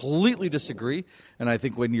completely disagree. And I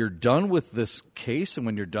think when you're done with this case and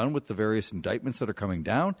when you're done with the various indictments that are coming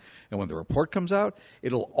down and when the report comes out,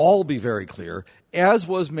 it'll all be very clear, as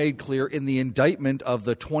was made clear in the indictment of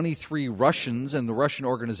the 23 Russians and the Russian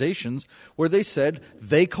organizations where they said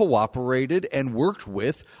they cooperated and worked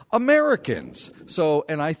with Americans. So,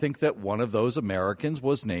 and I think that one of those Americans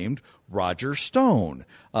was named Roger Stone.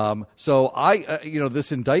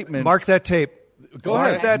 This indictment... Mark that tape. Go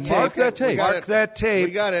ahead. Mark that tape. Mark that tape.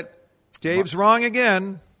 We got it. Dave's wrong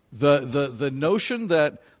again. The notion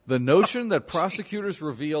that prosecutors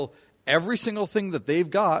reveal every single thing that they've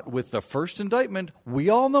got with the first indictment, we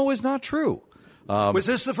all know is not true. Was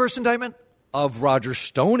this the first indictment? Of Roger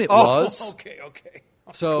Stone, it was. Okay.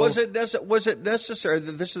 So was it necessary?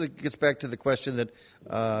 This gets back to the question that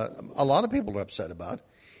a lot of people are upset about.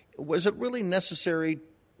 Was it really necessary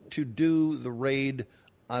to do the raid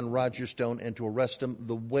on Roger Stone and to arrest him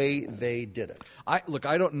the way they did it? I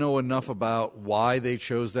don't know enough about why they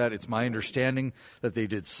chose that. It's my understanding that they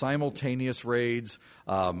did simultaneous raids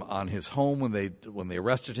on his home when they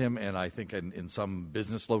arrested him, and I think in some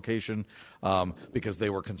business location because they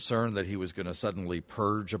were concerned that he was going to suddenly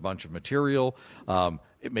purge a bunch of material.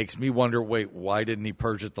 It makes me wonder, why didn't he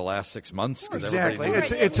purge it the last 6 months? Exactly.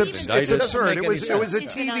 It's absurd. It was a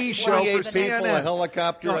TV show for CNN. A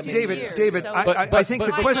helicopter. No, David, I think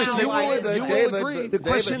the question you will agree. The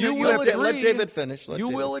question you you will have to let David finish. You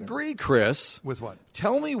will agree, Chris. With what?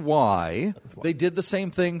 Tell me why they did the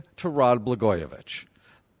same thing to Rod Blagojevich.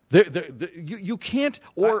 You can't.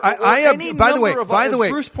 By the way,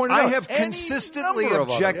 Bruce pointed I out, have consistently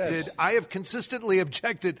objected. I have consistently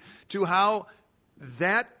objected to how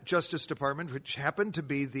that Justice Department, which happened to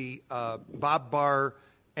be the Bob Barr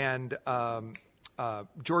and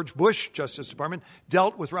George Bush Justice Department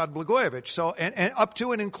dealt with Rod Blagojevich. So, and up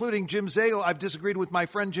to and including Jim Zagel, I've disagreed with my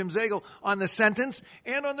friend Jim Zagel on the sentence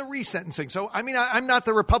and on the resentencing. So, I mean, I'm not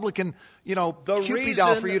the Republican, Cupid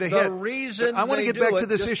doll for you to hit. The reason I want to get back to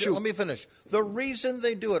this issue. Let me finish. The reason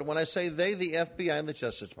they do it, when I say they, the FBI and the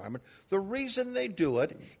Justice Department, the reason they do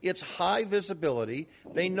it, it's high visibility.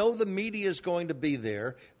 They know the media is going to be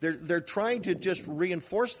there. They're trying to just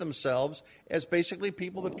reinforce themselves as basically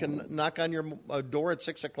people that can knock on your door at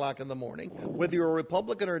 6 o'clock in the morning, whether you're a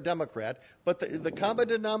Republican or a Democrat. But the common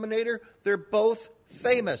denominator, they're both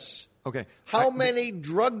famous. Okay. How many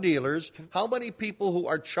drug dealers? How many people who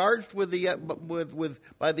are charged by the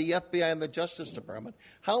FBI and the Justice Department?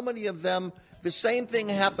 How many of them? The same thing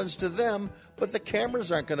happens to them, but the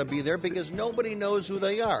cameras aren't going to be there because nobody knows who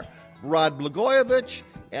they are. Rod Blagojevich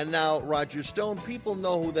and now Roger Stone. People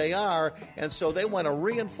know who they are, and so they want to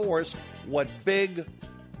reinforce what big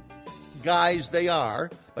guys they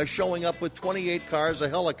are by showing up with 28 cars, a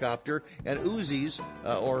helicopter, and Uzis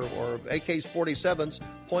or AK-47s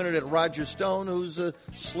pointed at Roger Stone, who's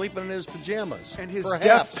sleeping in his pajamas. And his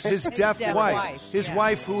Perhaps. deaf wife. His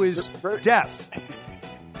wife who is deaf.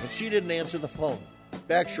 And she didn't answer the phone.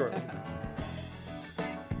 Back shortly.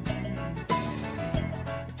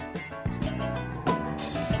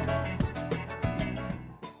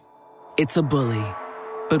 It's a bully,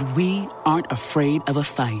 but we aren't afraid of a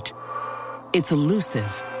fight. It's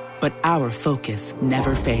elusive, but our focus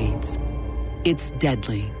never fades. It's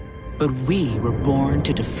deadly, but we were born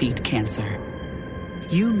to defeat cancer.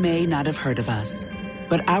 You may not have heard of us,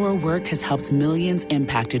 but our work has helped millions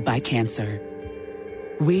impacted by cancer.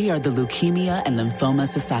 We are the Leukemia and Lymphoma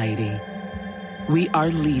Society. We are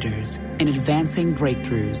leaders in advancing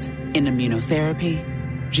breakthroughs in immunotherapy,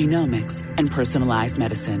 genomics, and personalized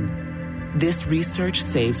medicine. This research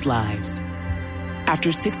saves lives.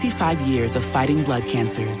 After 65 years of fighting blood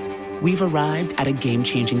cancers, we've arrived at a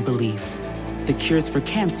game-changing belief. The cures for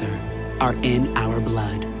cancer are in our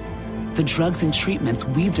blood. The drugs and treatments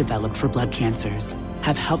we've developed for blood cancers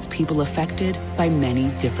have helped people affected by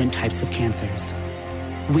many different types of cancers.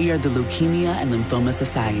 We are the Leukemia and Lymphoma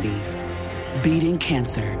Society. Beating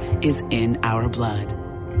cancer is in our blood.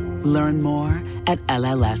 Learn more at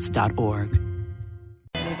LLS.org.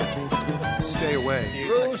 Stay away.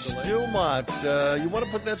 Bruce Dumont, you want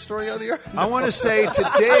to put that story on the air? I want to say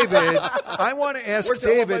to David, I want to ask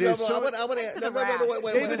David. David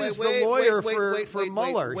is the lawyer for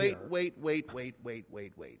Mueller. Wait,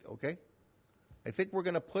 okay? I think we're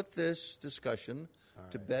going to put this discussion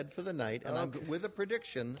to bed for the night, and I'm with a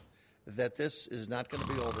prediction that this is not going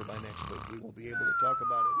to be over by next week. We will be able to talk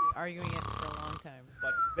about it. Arguing it for a long time.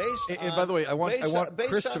 But based and on, by the way, I want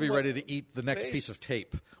Chris to be what, ready to eat the next piece of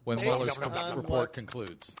tape when Mueller's report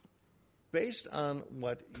concludes. Based on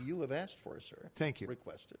what you have asked for, sir. Thank you.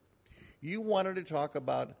 Requested. You wanted to talk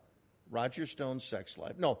about Roger Stone's sex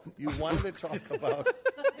life. No, you wanted to talk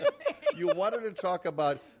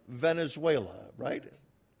about Venezuela, right?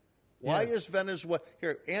 Why is Venezuela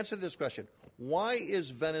here? Answer this question. Why is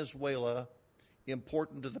Venezuela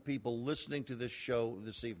important to the people listening to this show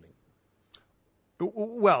this evening?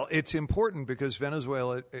 Well, it's important because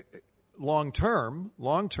Venezuela, long term,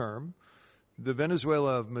 the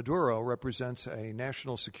Venezuela of Maduro represents a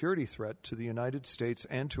national security threat to the United States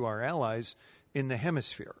and to our allies in the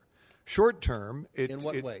hemisphere. Short term, In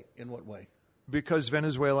what way? Because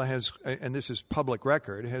Venezuela has, and this is public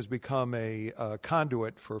record, has become a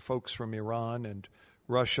conduit for folks from Iran and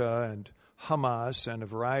Russia and Hamas and a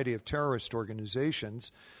variety of terrorist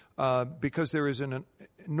organizations because there is an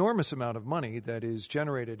enormous amount of money that is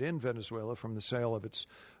generated in Venezuela from the sale of its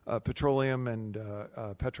petroleum and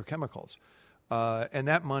petrochemicals. And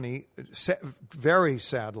that money, very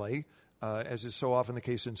sadly, as is so often the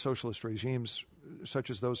case in socialist regimes, such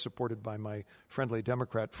as those supported by my friendly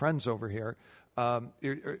Democrat friends over here,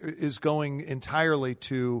 is going entirely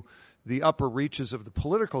to the upper reaches of the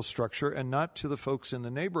political structure and not to the folks in the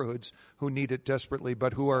neighborhoods who need it desperately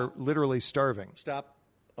but who are literally starving. Stop.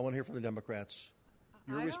 I want to hear from the Democrats.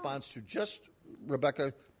 Your response to just,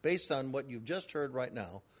 Rebecca, based on what you've just heard right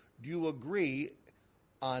now, do you agree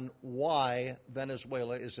on why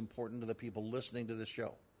Venezuela is important to the people listening to this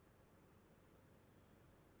show?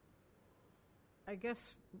 I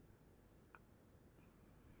guess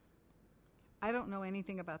I don't know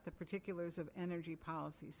anything about the particulars of energy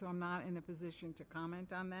policy, so I'm not in a position to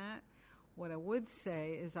comment on that. What I would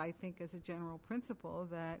say is I think as a general principle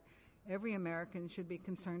that every American should be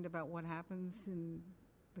concerned about what happens in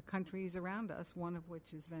the countries around us, one of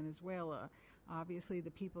which is Venezuela. Obviously,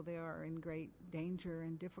 the people there are in great danger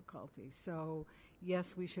and difficulty. So,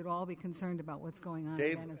 yes, we should all be concerned about what's going on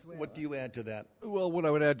Dave, in Venezuela. what do you add to that? Well, what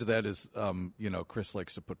I would add to that is, Chris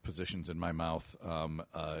likes to put positions in my mouth,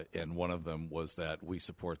 and one of them was that we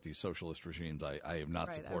support these socialist regimes. I have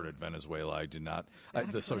not supported Venezuela. I did not.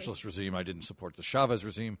 The socialist regime, I didn't support the Chavez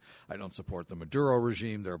regime. I don't support the Maduro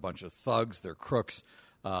regime. They're a bunch of thugs. They're crooks.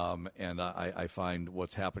 And I find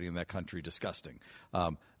what's happening in that country disgusting.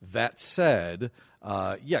 That said,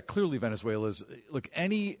 clearly Venezuela's look.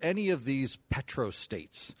 Any of these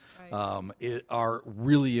petrostates are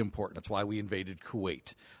really important. That's why we invaded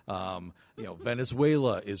Kuwait.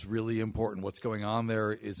 Venezuela is really important. What's going on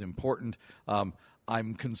there is important.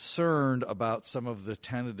 I'm concerned about some of the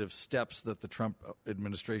tentative steps that the Trump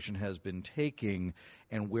administration has been taking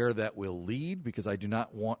and where that will lead, because I do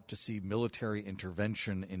not want to see military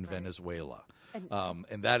intervention in Venezuela.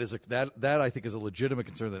 And that is that I think is a legitimate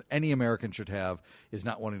concern that any American should have, is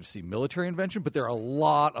not wanting to see military intervention, but there are a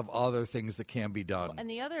lot of other things that can be done. Well, and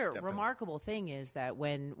the other remarkable thing is that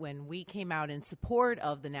when we came out in support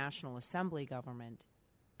of the National Assembly government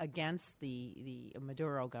against the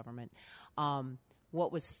Maduro government,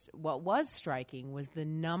 what was striking was the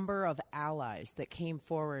number of allies that came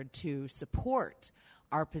forward to support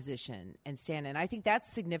our position and stand. And I think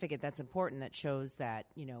that's significant. That's important. That shows that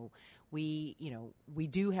we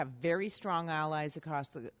do have very strong allies across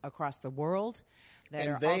the world that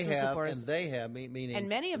are also supporters. And they have, meaning, and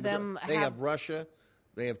many of them have Russia,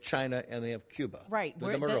 they have China, and they have Cuba. Right.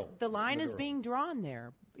 The line is being drawn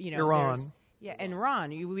there. Iran. Yeah, and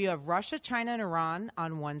Iran. We have Russia, China, and Iran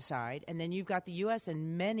on one side, and then you've got the U.S.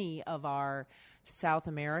 and many of our South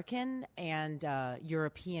American and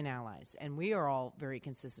European allies, and we are all very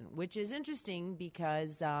consistent, which is interesting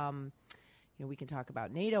because we can talk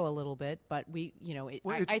about NATO a little bit, but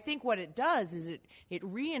I think what it does is it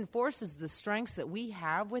reinforces the strengths that we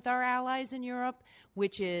have with our allies in Europe,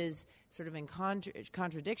 which is sort of in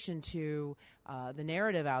contradiction to the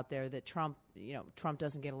narrative out there that Trump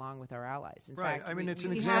doesn't get along with our allies. In fact, it's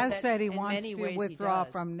an he example. has said he wants to withdraw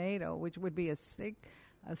from NATO, which would be a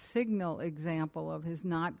signal example of his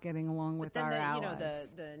not getting along with our allies.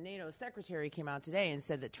 The NATO secretary came out today and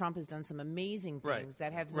said that Trump has done some amazing things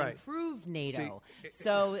that have improved NATO.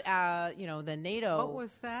 The NATO. What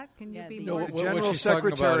was that? Can you be the more? General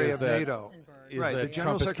Secretary of NATO. The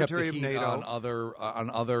General Secretary of NATO on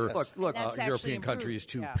other European countries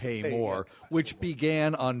to pay more, yeah. which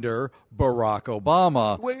began under Barack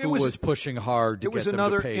Obama, who was pushing hard to get them to pay more.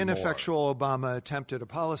 It was another ineffectual Obama attempt at a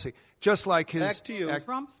policy, just like his. Back to you.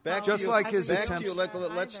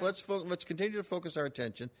 Let's continue to focus our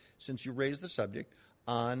attention, since you raised the subject,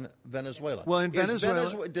 on Venezuela. Well, in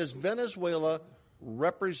Venezuela, does Venezuela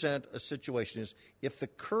represent a situation? Is if the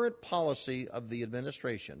current policy of the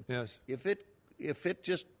administration, if it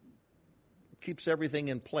just keeps everything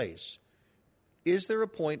in place, is there a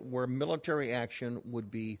point where military action would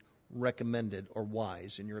be recommended or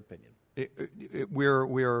wise, in your opinion?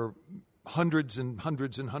 We're hundreds and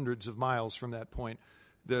hundreds and hundreds of miles from that point.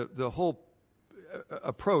 The whole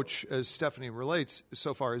approach, as Stephanie relates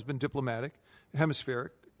so far, has been diplomatic,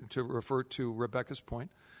 hemispheric, to refer to Rebecca's point,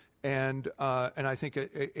 and I think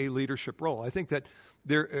a leadership role. I think that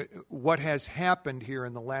what has happened here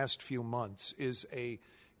in the last few months is a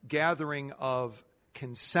gathering of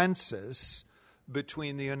consensus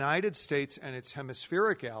between the United States and its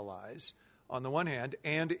hemispheric allies on the one hand,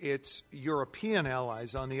 and its European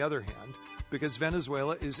allies on the other hand, because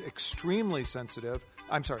Venezuela is extremely sensitive.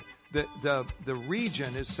 I'm sorry, the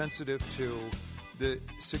region is sensitive to the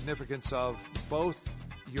significance of both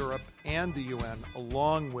Europe and the UN,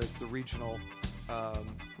 along with the regional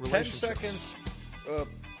relationships. 10 seconds.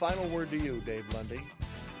 Final word to you, Dave Lundy.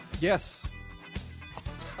 Yes.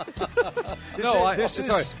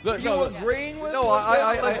 Sorry. You agreeing with? No,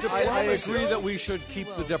 I agree that we should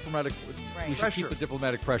keep the diplomatic. We should keep the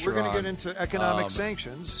diplomatic pressure. We're going to get into economic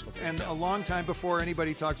sanctions, and a long time before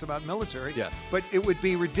anybody talks about military. Yes. But it would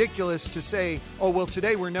be ridiculous to say, "Oh, well,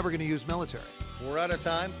 today we're never going to use military." We're out of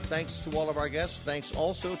time. Thanks to all of our guests. Thanks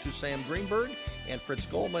also to Sam Greenberg and Fritz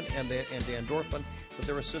Goldman and Dan Dorfman for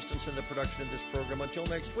their assistance in the production of this program. Until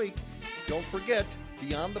next week, don't forget,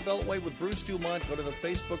 Beyond the Beltway with Bruce Dumont. Go to the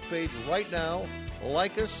Facebook page right now.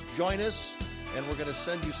 Like us, join us, and we're going to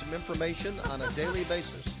send you some information on a daily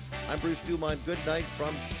basis. I'm Bruce Dumont. Good night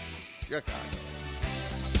from Chicago.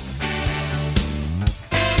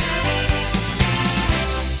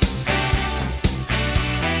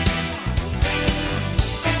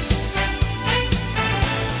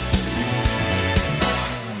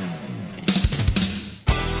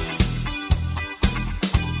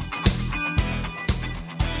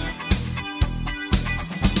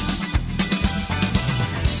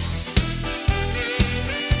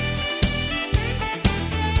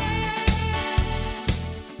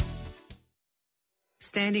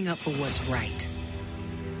 standing up for what's right,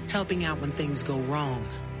 helping out when things go wrong,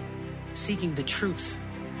 seeking the truth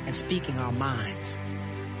and speaking our minds,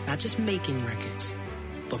 not just making records,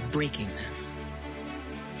 but breaking them.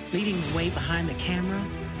 Leading the way behind the camera,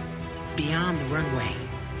 beyond the runway,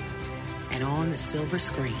 and on the silver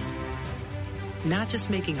screen. Not just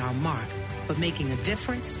making our mark, but making a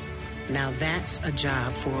difference. Now that's a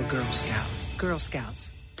job for a Girl Scout. Girl Scouts,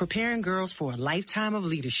 preparing girls for a lifetime of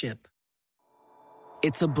leadership.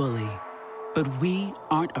 It's a bully, but we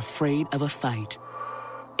aren't afraid of a fight.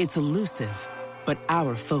 It's elusive, but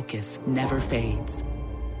our focus never fades.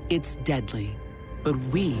 It's deadly, but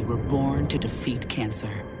we were born to defeat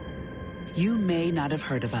cancer. You may not have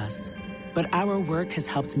heard of us, but our work has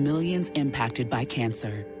helped millions impacted by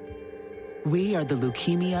cancer. We are the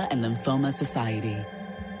Leukemia and Lymphoma Society.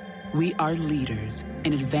 We are leaders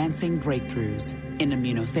in advancing breakthroughs in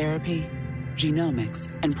immunotherapy, genomics,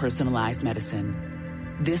 and personalized medicine.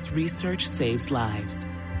 This research saves lives.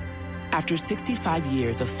 After 65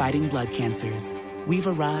 years of fighting blood cancers, we've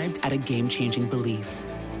arrived at a game-changing belief.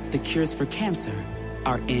 The cures for cancer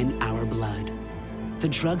are in our blood. The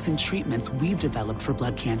drugs and treatments we've developed for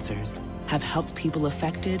blood cancers have helped people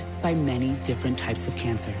affected by many different types of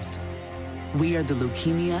cancers. We are the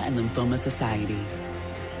Leukemia and Lymphoma Society.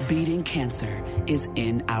 Beating cancer is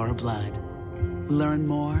in our blood. Learn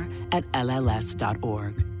more at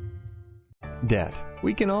LLS.org. Debt.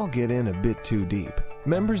 We can all get in a bit too deep.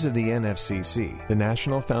 Members of the NFCC, the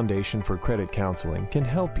National Foundation for Credit Counseling, can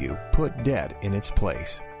help you put debt in its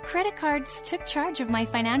place. Credit cards took charge of my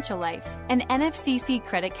financial life. An NFCC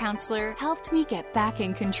credit counselor helped me get back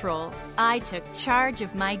in control. I took charge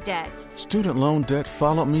of my debt. Student loan debt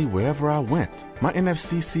followed me wherever I went. My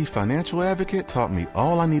NFCC financial advocate taught me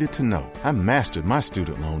all I needed to know. I mastered my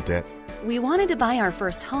student loan debt. We wanted to buy our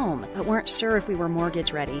first home, but weren't sure if we were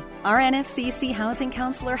mortgage ready. Our NFCC housing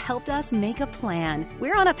counselor helped us make a plan.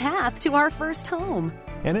 We're on a path to our first home.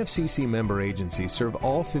 NFCC member agencies serve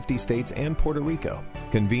all 50 states and Puerto Rico.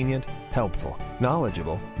 Convenient, helpful,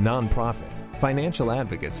 knowledgeable, nonprofit. Financial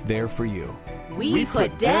advocates there for you. We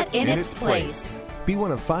put debt in its place. Be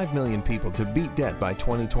one of 5 million people to beat debt by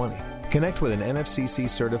 2020. Connect with an NFCC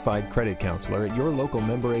certified credit counselor at your local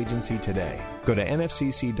member agency today. Go to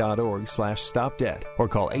nfcc.org/stopdebt or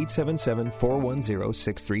call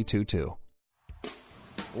 877-410-6322.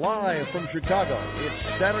 Live from Chicago, it's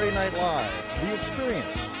Saturday Night Live, The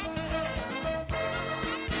Experience.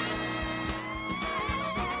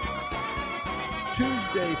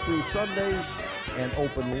 Tuesday through Sundays and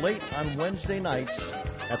open late on Wednesday nights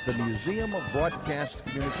at the Museum of Broadcast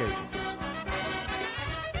Communications.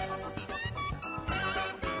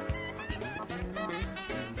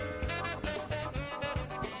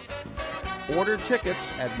 Order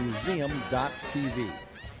tickets at museum.tv.